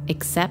man,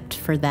 except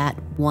for that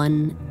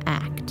one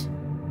act.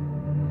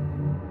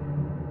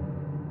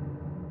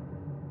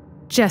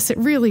 Jess, it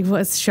really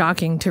was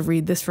shocking to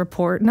read this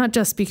report, not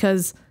just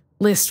because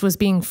List was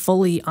being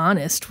fully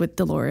honest with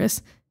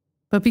Dolores,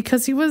 but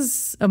because he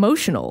was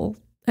emotional,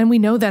 and we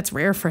know that's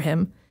rare for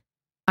him.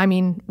 I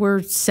mean,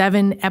 we're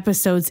 7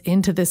 episodes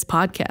into this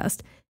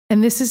podcast,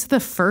 and this is the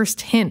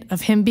first hint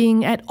of him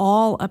being at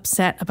all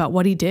upset about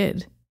what he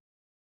did.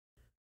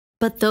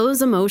 But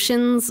those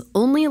emotions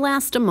only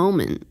last a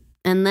moment,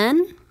 and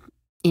then,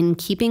 in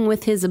keeping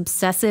with his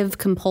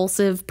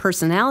obsessive-compulsive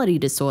personality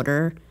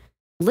disorder,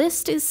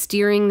 List is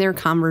steering their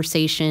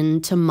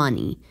conversation to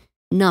money,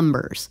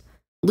 numbers,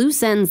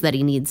 loose ends that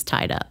he needs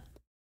tied up.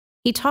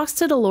 He talks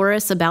to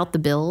Dolores about the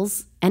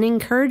bills and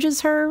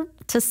encourages her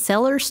to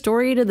sell her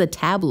story to the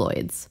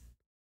tabloids.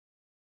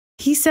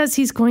 He says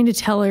he's going to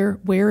tell her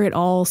where it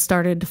all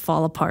started to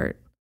fall apart.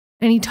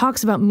 And he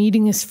talks about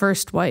meeting his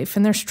first wife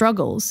and their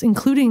struggles,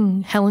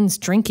 including Helen's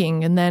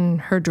drinking and then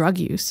her drug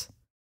use.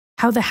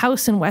 How the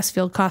house in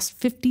Westfield cost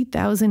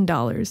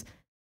 $50,000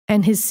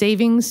 and his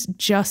savings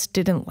just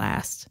didn't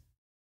last.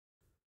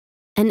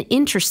 And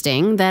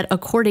interesting that,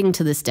 according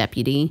to this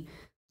deputy,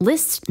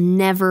 List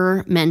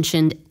never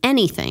mentioned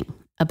anything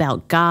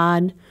about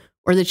God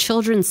or the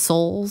children's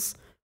souls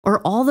or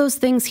all those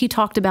things he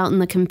talked about in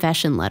the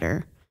confession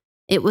letter.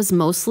 It was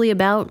mostly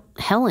about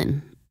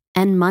Helen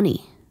and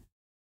money.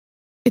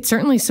 It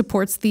certainly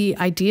supports the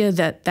idea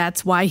that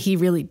that's why he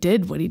really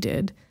did what he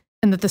did,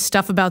 and that the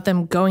stuff about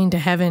them going to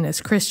heaven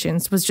as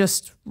Christians was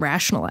just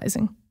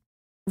rationalizing.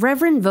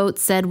 Reverend Vogt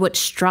said what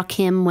struck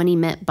him when he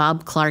met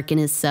Bob Clark in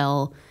his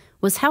cell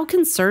was how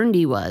concerned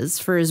he was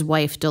for his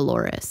wife,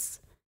 Dolores.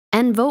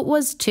 And Vogt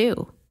was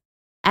too.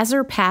 As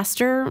her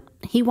pastor,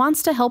 he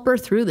wants to help her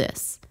through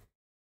this.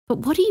 But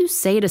what do you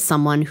say to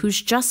someone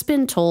who's just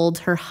been told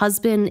her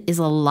husband is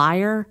a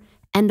liar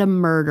and a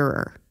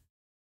murderer?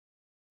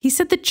 He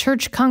said the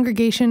church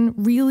congregation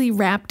really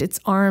wrapped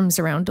its arms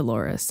around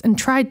Dolores and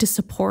tried to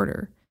support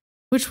her,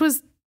 which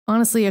was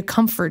honestly a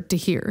comfort to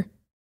hear.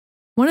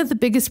 One of the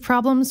biggest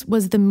problems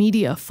was the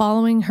media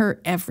following her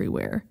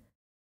everywhere.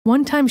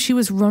 One time she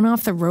was run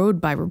off the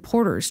road by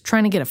reporters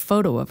trying to get a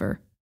photo of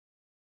her.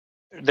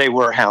 They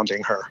were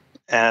hounding her.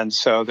 And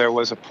so there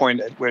was a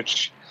point at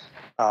which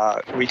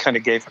we kind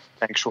of gave her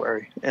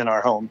sanctuary in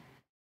our home.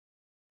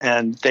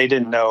 And they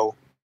didn't know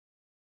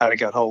how to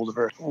get hold of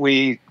her.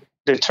 We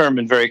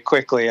determined very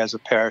quickly as a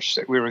parish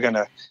that we were going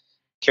to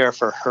care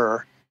for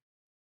her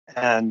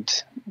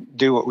and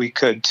do what we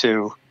could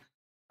to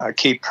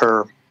keep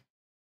her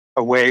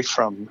away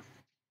from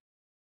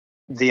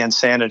the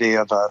insanity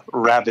of a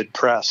rabid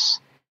press.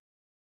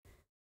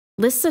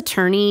 List's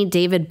attorney,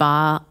 David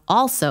Baugh,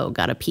 also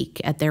got a peek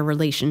at their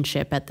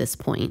relationship at this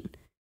point.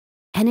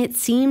 And it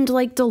seemed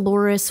like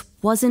Dolores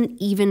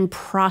wasn't even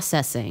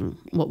processing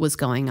what was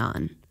going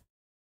on.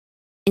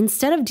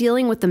 Instead of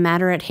dealing with the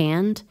matter at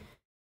hand,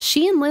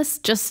 she and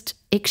List just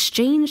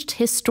exchanged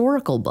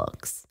historical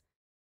books,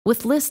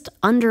 with List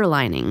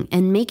underlining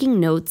and making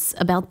notes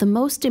about the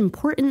most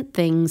important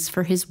things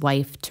for his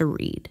wife to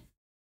read.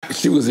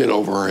 She was in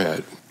over her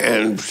head,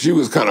 and she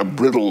was kind of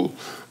brittle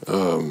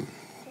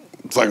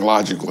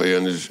psychologically,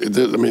 and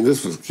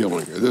this was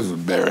killing her. This was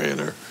burying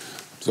her.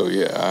 So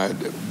yeah,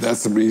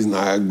 that's the reason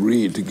I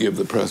agreed to give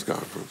the press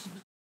conference.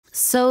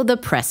 So the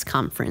press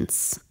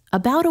conference.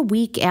 About a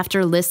week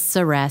after List's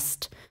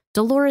arrest,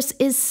 Dolores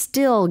is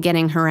still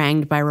getting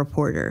harangued by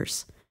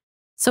reporters.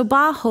 So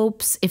Baugh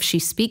hopes if she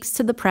speaks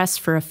to the press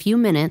for a few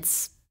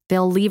minutes,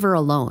 they'll leave her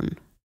alone.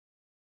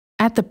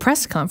 At the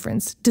press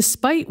conference,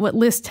 despite what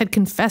List had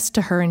confessed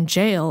to her in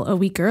jail a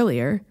week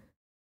earlier,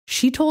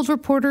 she told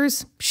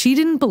reporters she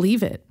didn't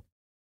believe it.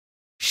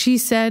 She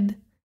said,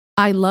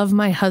 "I love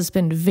my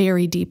husband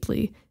very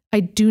deeply. I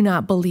do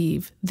not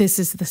believe this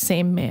is the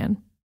same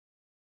man."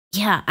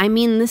 Yeah,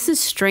 this is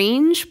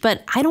strange,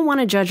 but I don't want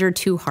to judge her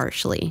too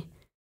harshly.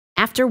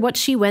 After what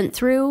she went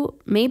through,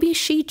 maybe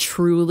she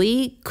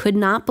truly could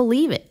not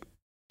believe it,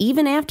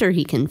 even after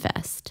he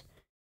confessed.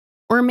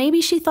 Or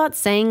maybe she thought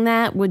saying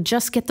that would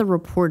just get the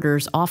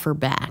reporters off her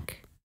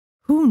back.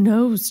 Who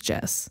knows,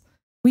 Jess?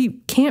 We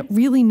can't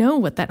really know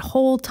what that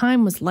whole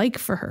time was like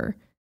for her,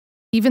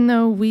 even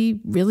though we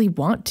really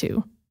want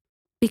to.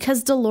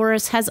 Because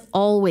Dolores has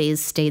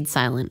always stayed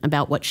silent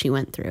about what she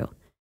went through.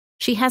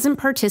 She hasn't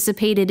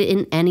participated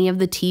in any of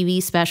the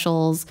TV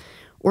specials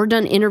or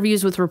done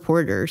interviews with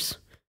reporters.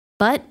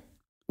 But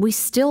we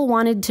still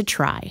wanted to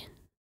try.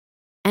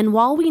 And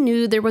while we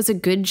knew there was a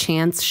good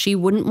chance she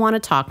wouldn't want to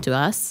talk to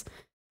us,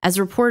 as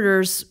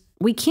reporters,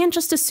 we can't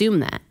just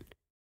assume that.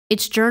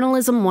 It's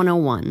journalism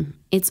 101.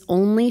 It's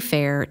only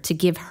fair to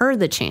give her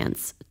the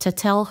chance to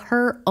tell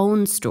her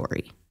own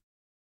story.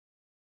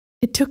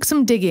 It took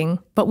some digging,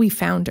 but we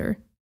found her.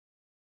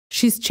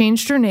 She's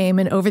changed her name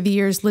and over the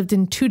years lived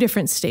in 2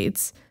 different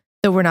states,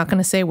 though we're not going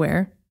to say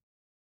where.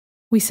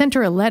 We sent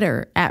her a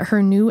letter at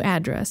her new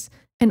address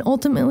and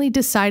ultimately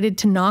decided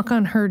to knock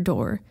on her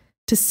door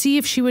to see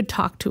if she would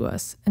talk to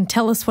us and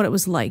tell us what it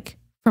was like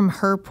from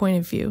her point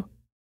of view.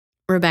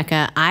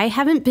 Rebecca, I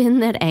haven't been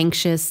that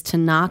anxious to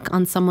knock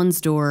on someone's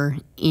door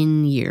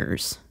in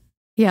years.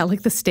 Yeah,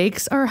 like the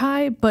stakes are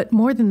high, but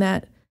more than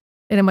that,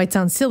 and it might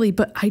sound silly,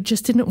 but I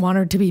just didn't want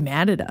her to be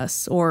mad at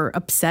us or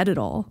upset at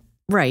all.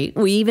 Right.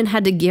 We even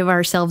had to give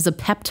ourselves a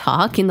pep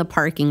talk in the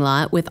parking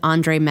lot with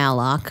Andre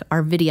Mallock,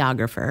 our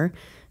videographer,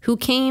 who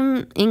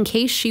came in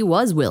case she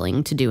was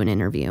willing to do an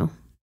interview.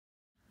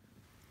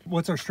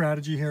 What's our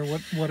strategy here?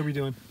 What are we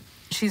doing?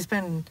 She's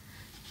been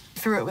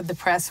through it with the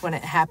press when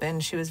it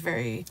happened. She was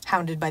very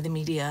hounded by the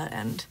media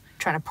and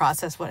trying to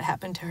process what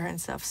happened to her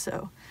and stuff.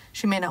 So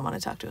she may not want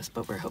to talk to us,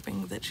 but we're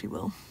hoping that she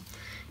will.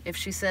 If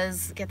she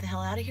says, get the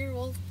hell out of here,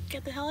 we'll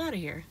get the hell out of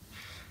here.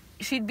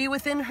 She'd be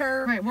within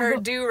her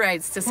due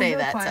rights to say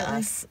that quietly to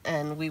us,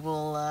 and we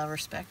will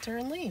respect her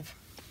and leave.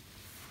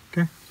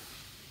 Okay.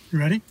 You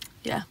ready?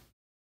 Yeah.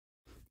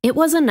 It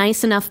was a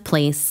nice enough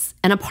place,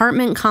 an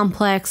apartment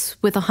complex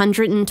with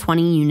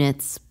 120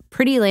 units,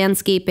 pretty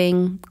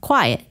landscaping,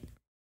 quiet.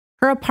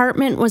 Her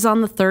apartment was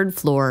on the 3rd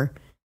floor,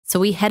 so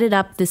we headed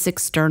up this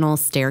external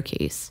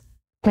staircase.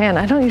 Man,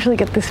 I don't usually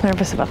get this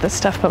nervous about this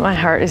stuff, but my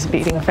heart is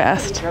beating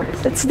fast.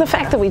 It's the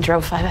fact that we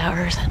drove 5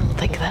 hours. I don't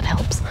think that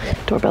helps.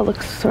 Doorbell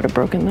looks sort of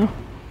broken, though.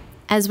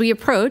 As we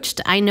approached,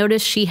 I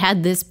noticed she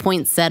had this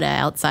poinsettia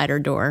outside her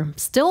door,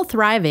 still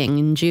thriving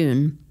in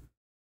June.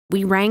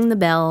 We rang the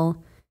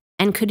bell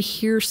and could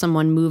hear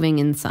someone moving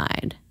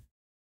inside.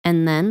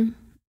 And then,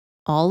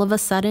 all of a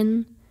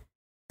sudden,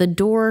 the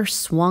door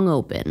swung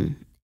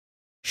open.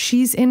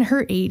 She's in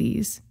her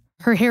 80s.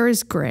 Her hair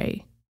is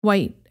gray,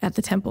 white at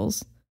the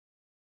temples.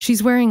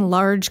 She's wearing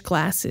large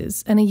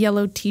glasses and a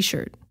yellow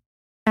t-shirt.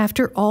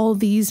 After all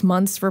these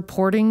months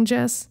reporting,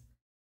 Jess,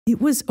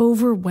 it was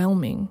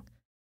overwhelming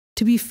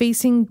to be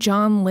facing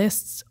John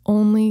List's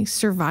only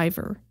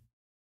survivor.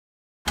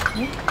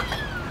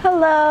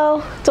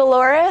 Hello,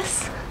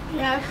 Dolores?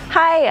 Yes.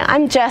 Hi,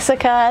 I'm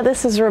Jessica.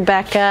 This is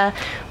Rebecca.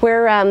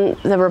 We're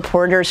the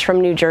reporters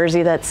from New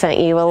Jersey that sent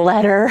you a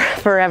letter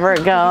forever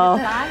ago.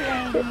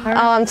 Oh,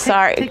 I'm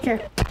sorry. Take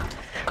care.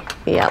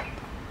 Yep.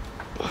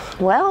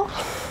 Well,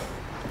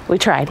 we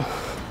tried.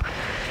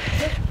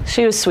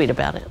 She was sweet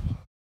about it.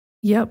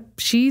 Yep,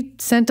 she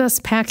sent us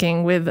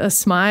packing with a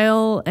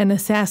smile and a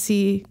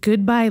sassy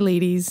goodbye,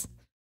 ladies.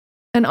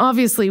 And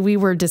obviously we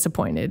were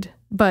disappointed.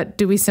 But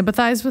do we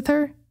sympathize with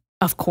her?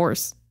 Of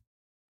course.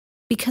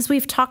 Because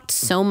we've talked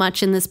so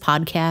much in this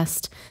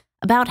podcast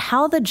about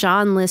how the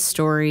John List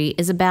story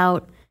is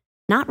about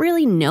not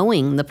really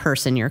knowing the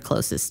person you're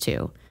closest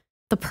to,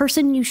 the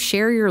person you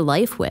share your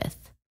life with.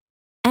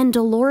 And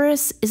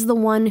Dolores is the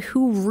one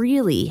who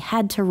really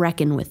had to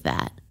reckon with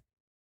that.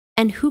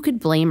 And who could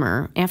blame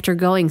her, after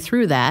going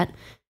through that,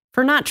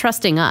 for not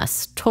trusting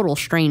us, total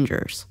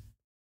strangers?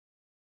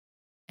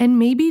 And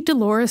maybe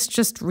Dolores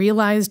just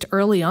realized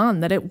early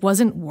on that it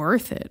wasn't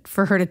worth it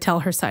for her to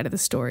tell her side of the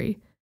story,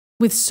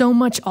 with so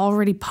much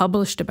already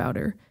published about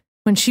her,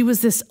 when she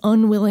was this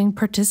unwilling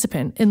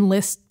participant in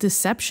List's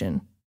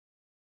deception.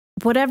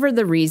 Whatever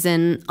the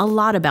reason, a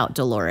lot about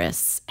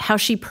Dolores, how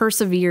she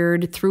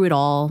persevered through it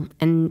all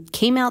and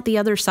came out the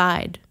other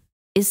side,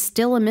 is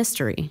still a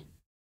mystery.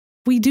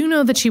 We do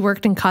know that she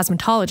worked in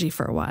cosmetology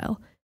for a while.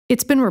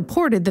 It's been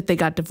reported that they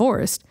got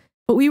divorced,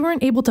 but we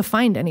weren't able to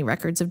find any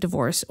records of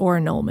divorce or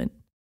annulment.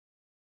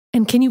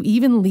 And can you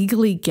even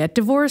legally get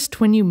divorced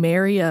when you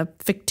marry a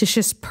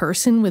fictitious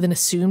person with an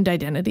assumed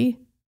identity?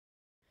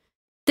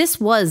 This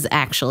was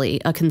actually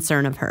a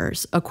concern of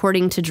hers,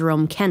 according to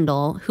Jerome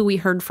Kendall, who we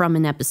heard from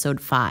in episode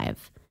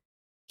 5.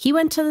 He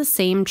went to the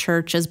same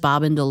church as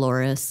Bob and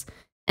Dolores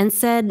and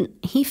said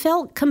he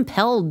felt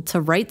compelled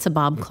to write to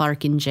Bob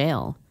Clark in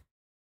jail,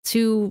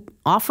 to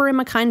offer him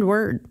a kind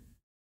word.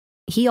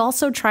 He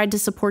also tried to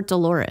support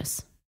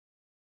Dolores.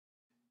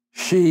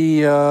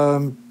 She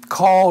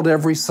called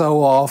every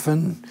so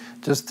often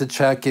just to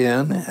check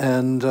in,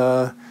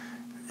 and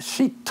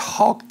she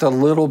talked a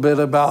little bit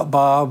about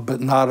Bob,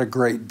 but not a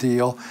great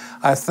deal.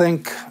 I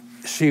think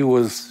she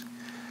was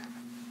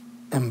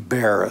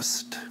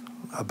embarrassed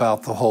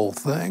about the whole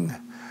thing.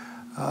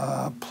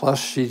 Plus,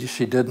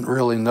 she didn't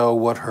really know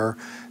what her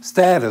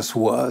status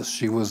was.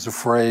 She was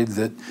afraid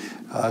that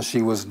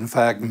she was, in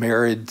fact,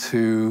 married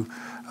to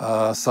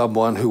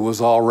someone who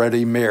was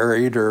already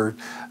married or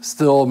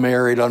still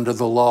married under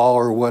the law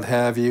or what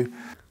have you.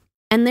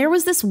 And there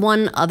was this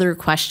one other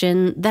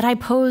question that I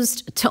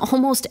posed to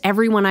almost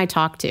everyone I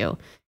talked to,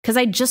 because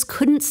I just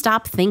couldn't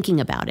stop thinking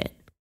about it.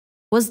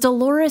 Was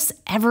Dolores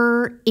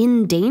ever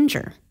in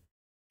danger?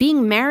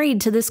 Being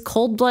married to this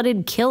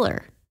cold-blooded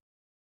killer?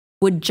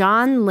 Would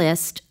John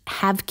List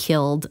have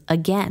killed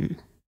again?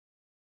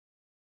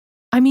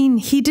 I mean,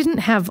 he didn't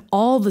have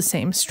all the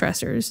same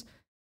stressors,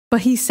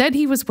 but he said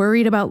he was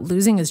worried about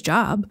losing his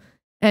job.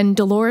 And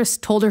Dolores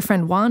told her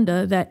friend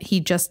Wanda that he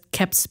just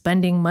kept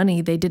spending money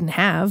they didn't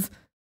have.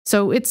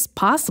 So it's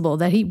possible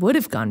that he would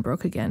have gone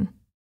broke again.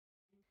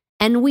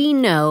 And we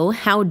know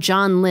how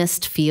John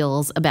List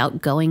feels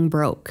about going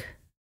broke.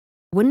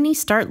 Wouldn't he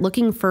start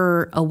looking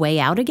for a way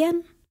out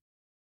again?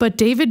 But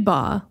David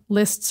Baugh,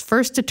 List's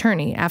first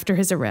attorney after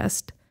his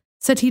arrest,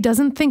 said he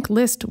doesn't think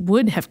List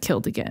would have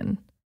killed again.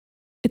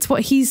 It's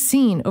what he's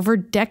seen over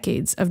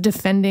decades of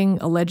defending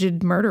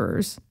alleged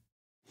murderers.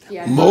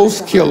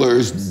 Most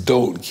killers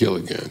don't kill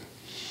again.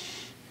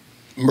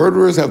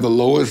 Murderers have the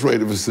lowest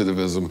rate of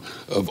recidivism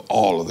of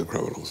all of the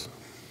criminals.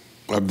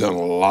 I've done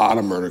a lot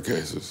of murder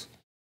cases.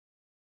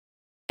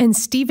 And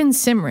Stephen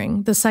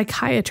Simring, the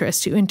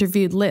psychiatrist who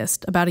interviewed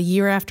List about a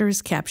year after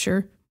his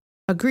capture,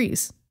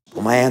 agrees.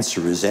 Well, my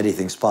answer is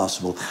anything's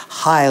possible.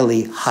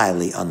 Highly,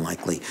 highly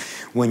unlikely.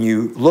 When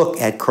you look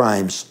at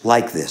crimes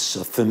like this, a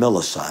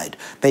familicide,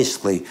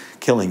 basically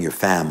killing your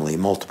family,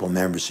 multiple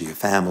members of your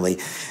family,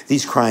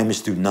 these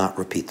crimes do not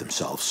repeat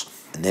themselves.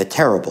 And they're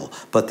terrible,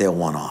 but they're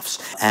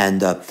one-offs.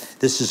 And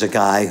this is a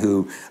guy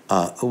who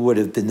would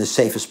have been the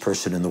safest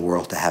person in the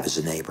world to have as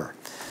a neighbor.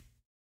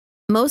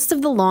 Most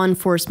of the law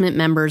enforcement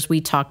members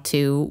we talked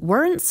to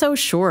weren't so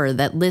sure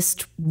that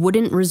List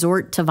wouldn't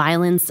resort to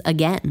violence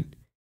again.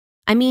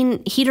 I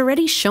mean, he'd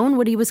already shown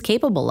what he was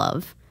capable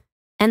of.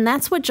 And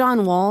that's what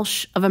John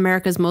Walsh of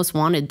America's Most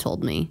Wanted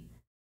told me.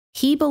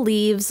 He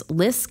believes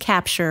List's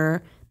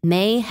capture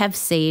may have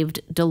saved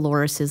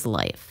Dolores'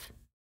 life.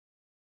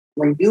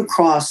 When you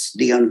cross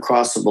the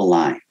uncrossable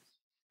line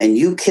and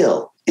you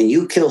kill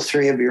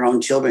 3 of your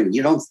own children,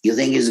 you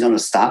think he's going to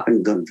stop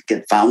and go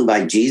get found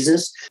by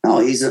Jesus?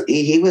 No,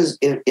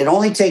 it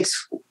only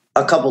takes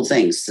a couple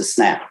things to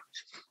snap.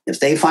 If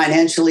they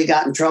financially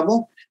got in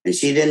trouble and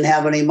she didn't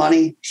have any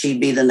money,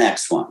 she'd be the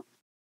next one.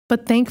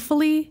 But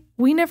thankfully,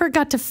 we never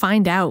got to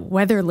find out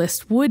whether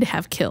List would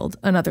have killed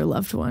another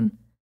loved one,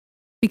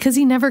 because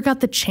he never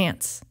got the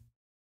chance.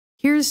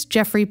 Here's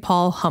Jeffrey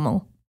Paul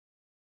Hummel.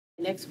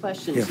 Next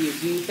question to you.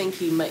 Do you think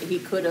he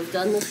could have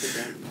done this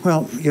again?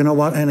 Well, you know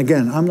what? And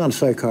again, I'm not a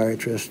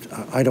psychiatrist.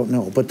 I don't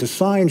know. But the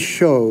signs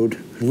showed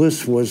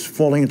List was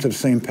falling into the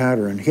same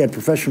pattern. He had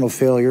professional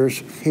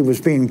failures. He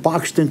was being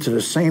boxed into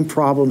the same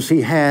problems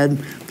he had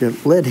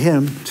that led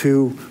him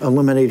to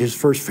eliminate his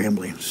first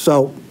family.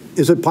 So,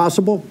 is it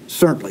possible?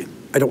 Certainly.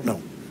 I don't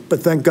know.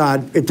 But thank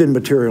God it didn't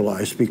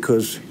materialize,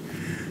 because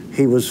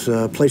he was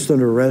placed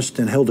under arrest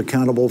and held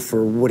accountable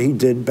for what he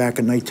did back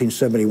in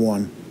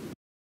 1971.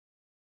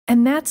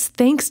 And that's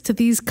thanks to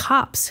these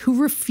cops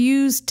who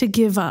refused to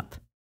give up,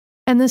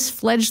 and this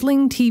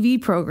fledgling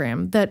TV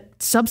program that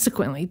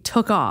subsequently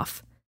took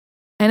off.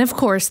 And of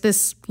course,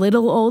 this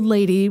little old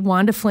lady,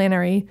 Wanda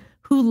Flannery,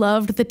 who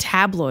loved the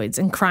tabloids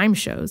and crime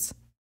shows.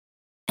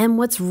 And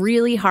what's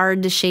really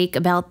hard to shake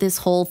about this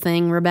whole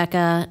thing,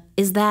 Rebecca,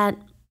 is that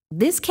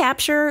this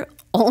capture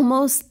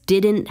almost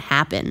didn't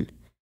happen.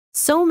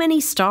 So many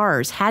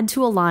stars had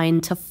to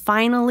align to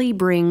finally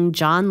bring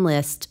John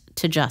List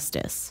to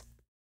justice.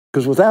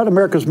 Because without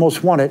America's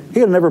Most Wanted, he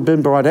had never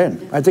been brought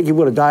in. I think he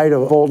would have died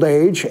of old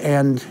age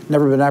and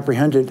never been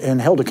apprehended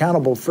and held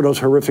accountable for those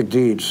horrific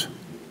deeds.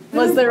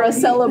 Was there a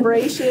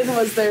celebration?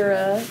 Was there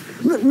a...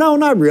 No,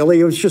 not really.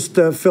 It was just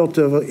felt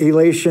of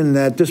elation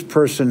that this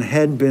person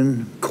had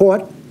been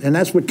caught, and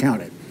that's what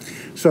counted.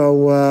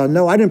 So,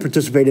 no, I didn't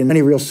participate in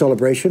any real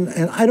celebration,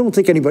 and I don't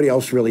think anybody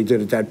else really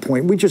did at that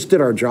point. We just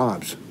did our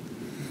jobs,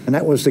 and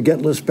that was to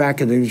get List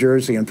back into New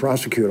Jersey and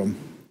prosecute him.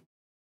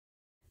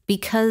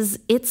 Because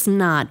it's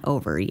not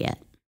over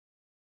yet.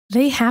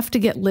 They have to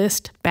get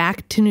List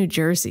back to New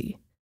Jersey.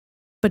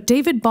 But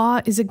David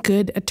Baugh is a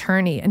good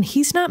attorney, and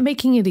he's not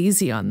making it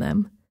easy on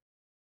them.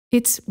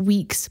 It's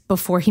weeks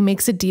before he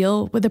makes a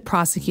deal with a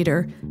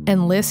prosecutor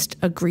and List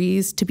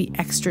agrees to be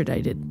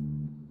extradited.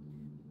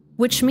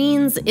 Which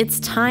means it's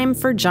time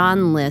for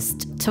John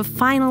List to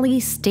finally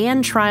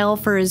stand trial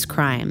for his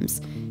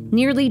crimes,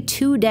 nearly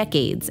 2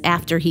 decades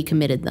after he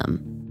committed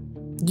them.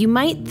 You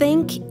might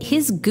think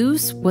his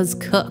goose was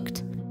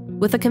cooked,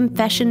 with a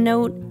confession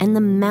note and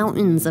the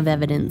mountains of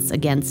evidence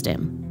against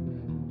him.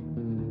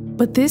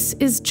 But this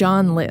is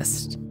John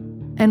List,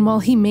 and while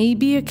he may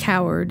be a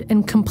coward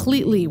and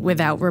completely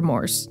without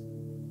remorse,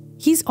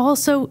 he's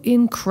also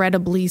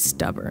incredibly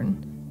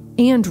stubborn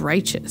and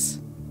righteous.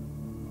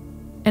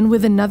 And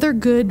with another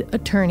good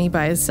attorney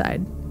by his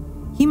side,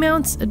 he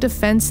mounts a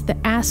defense that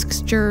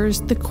asks jurors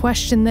the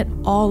question that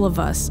all of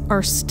us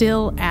are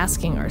still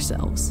asking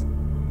ourselves.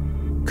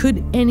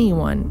 Could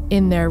anyone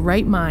in their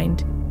right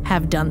mind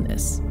have done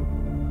this?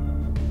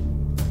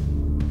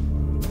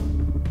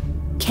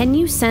 Can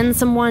you send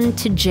someone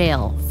to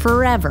jail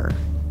forever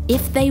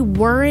if they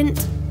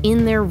weren't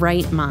in their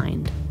right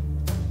mind?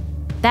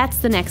 That's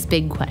the next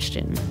big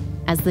question,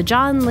 as the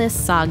John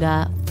List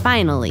saga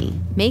finally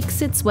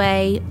makes its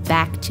way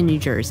back to New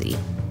Jersey.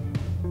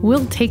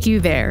 We'll take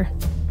you there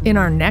in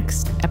our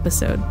next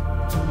episode. It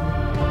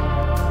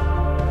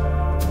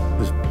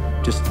was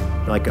just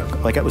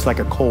it was like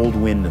a cold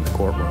wind in the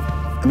courtroom.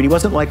 I mean, he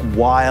wasn't like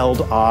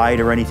wild-eyed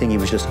or anything. He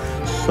was just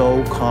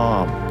so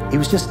calm. He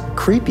was just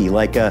creepy,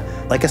 like a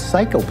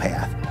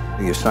psychopath.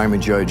 The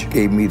assignment judge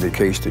gave me the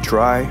case to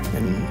try,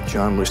 and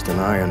John List and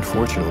I,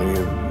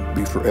 unfortunately, will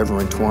be forever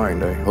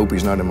entwined. I hope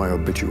he's not in my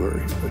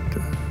obituary, but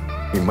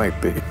he might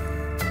be.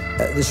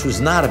 This was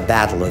not a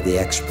battle of the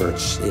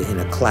experts in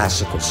a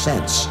classical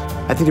sense.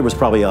 I think there was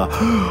probably a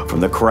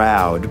from the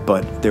crowd,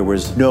 but there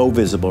was no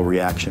visible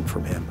reaction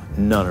from him.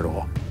 None at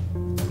all.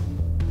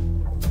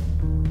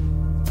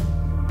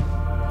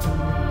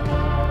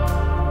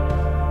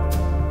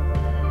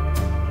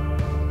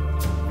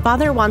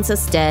 Father Wants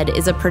Us Dead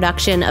is a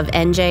production of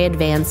NJ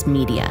Advanced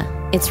Media.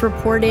 It's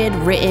reported,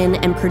 written,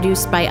 and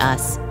produced by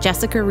us,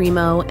 Jessica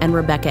Remo and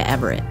Rebecca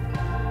Everett.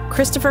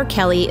 Christopher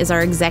Kelly is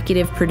our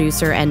executive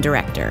producer and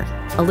director.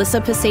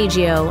 Alyssa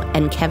Passaggio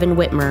and Kevin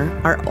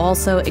Whitmer are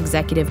also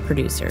executive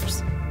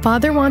producers.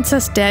 Father Wants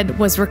Us Dead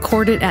was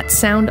recorded at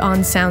Sound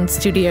on Sound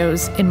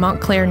Studios in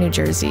Montclair, New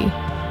Jersey.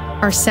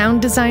 Our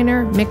sound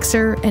designer,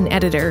 mixer, and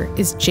editor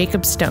is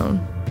Jacob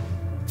Stone.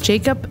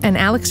 Jacob and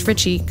Alex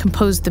Ritchie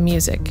composed the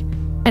music,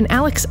 and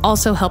Alex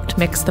also helped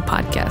mix the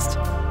podcast.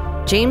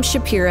 James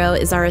Shapiro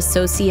is our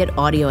associate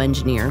audio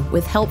engineer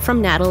with help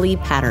from Natalie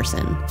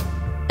Patterson.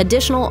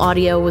 Additional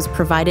audio was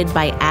provided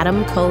by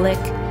Adam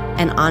Kolik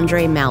and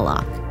Andre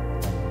Mallock.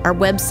 Our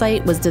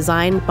website was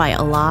designed by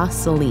Allah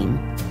Salim.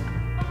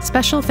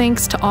 Special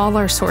thanks to all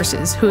our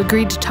sources who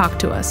agreed to talk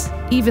to us,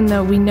 even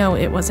though we know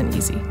it wasn't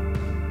easy.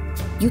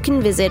 You can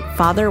visit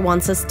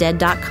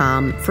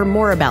fatherwantsusdead.com for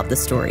more about the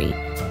story,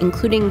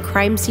 including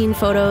crime scene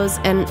photos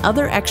and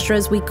other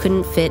extras we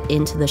couldn't fit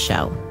into the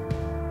show.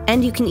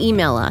 And you can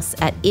email us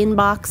at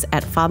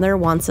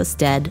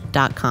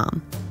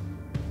inbox@fatherwantsusdead.com.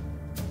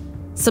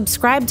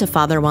 Subscribe to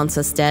Father Wants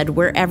Us Dead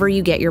wherever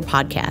you get your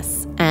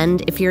podcasts.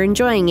 And if you're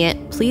enjoying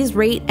it, please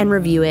rate and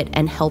review it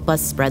and help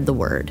us spread the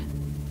word.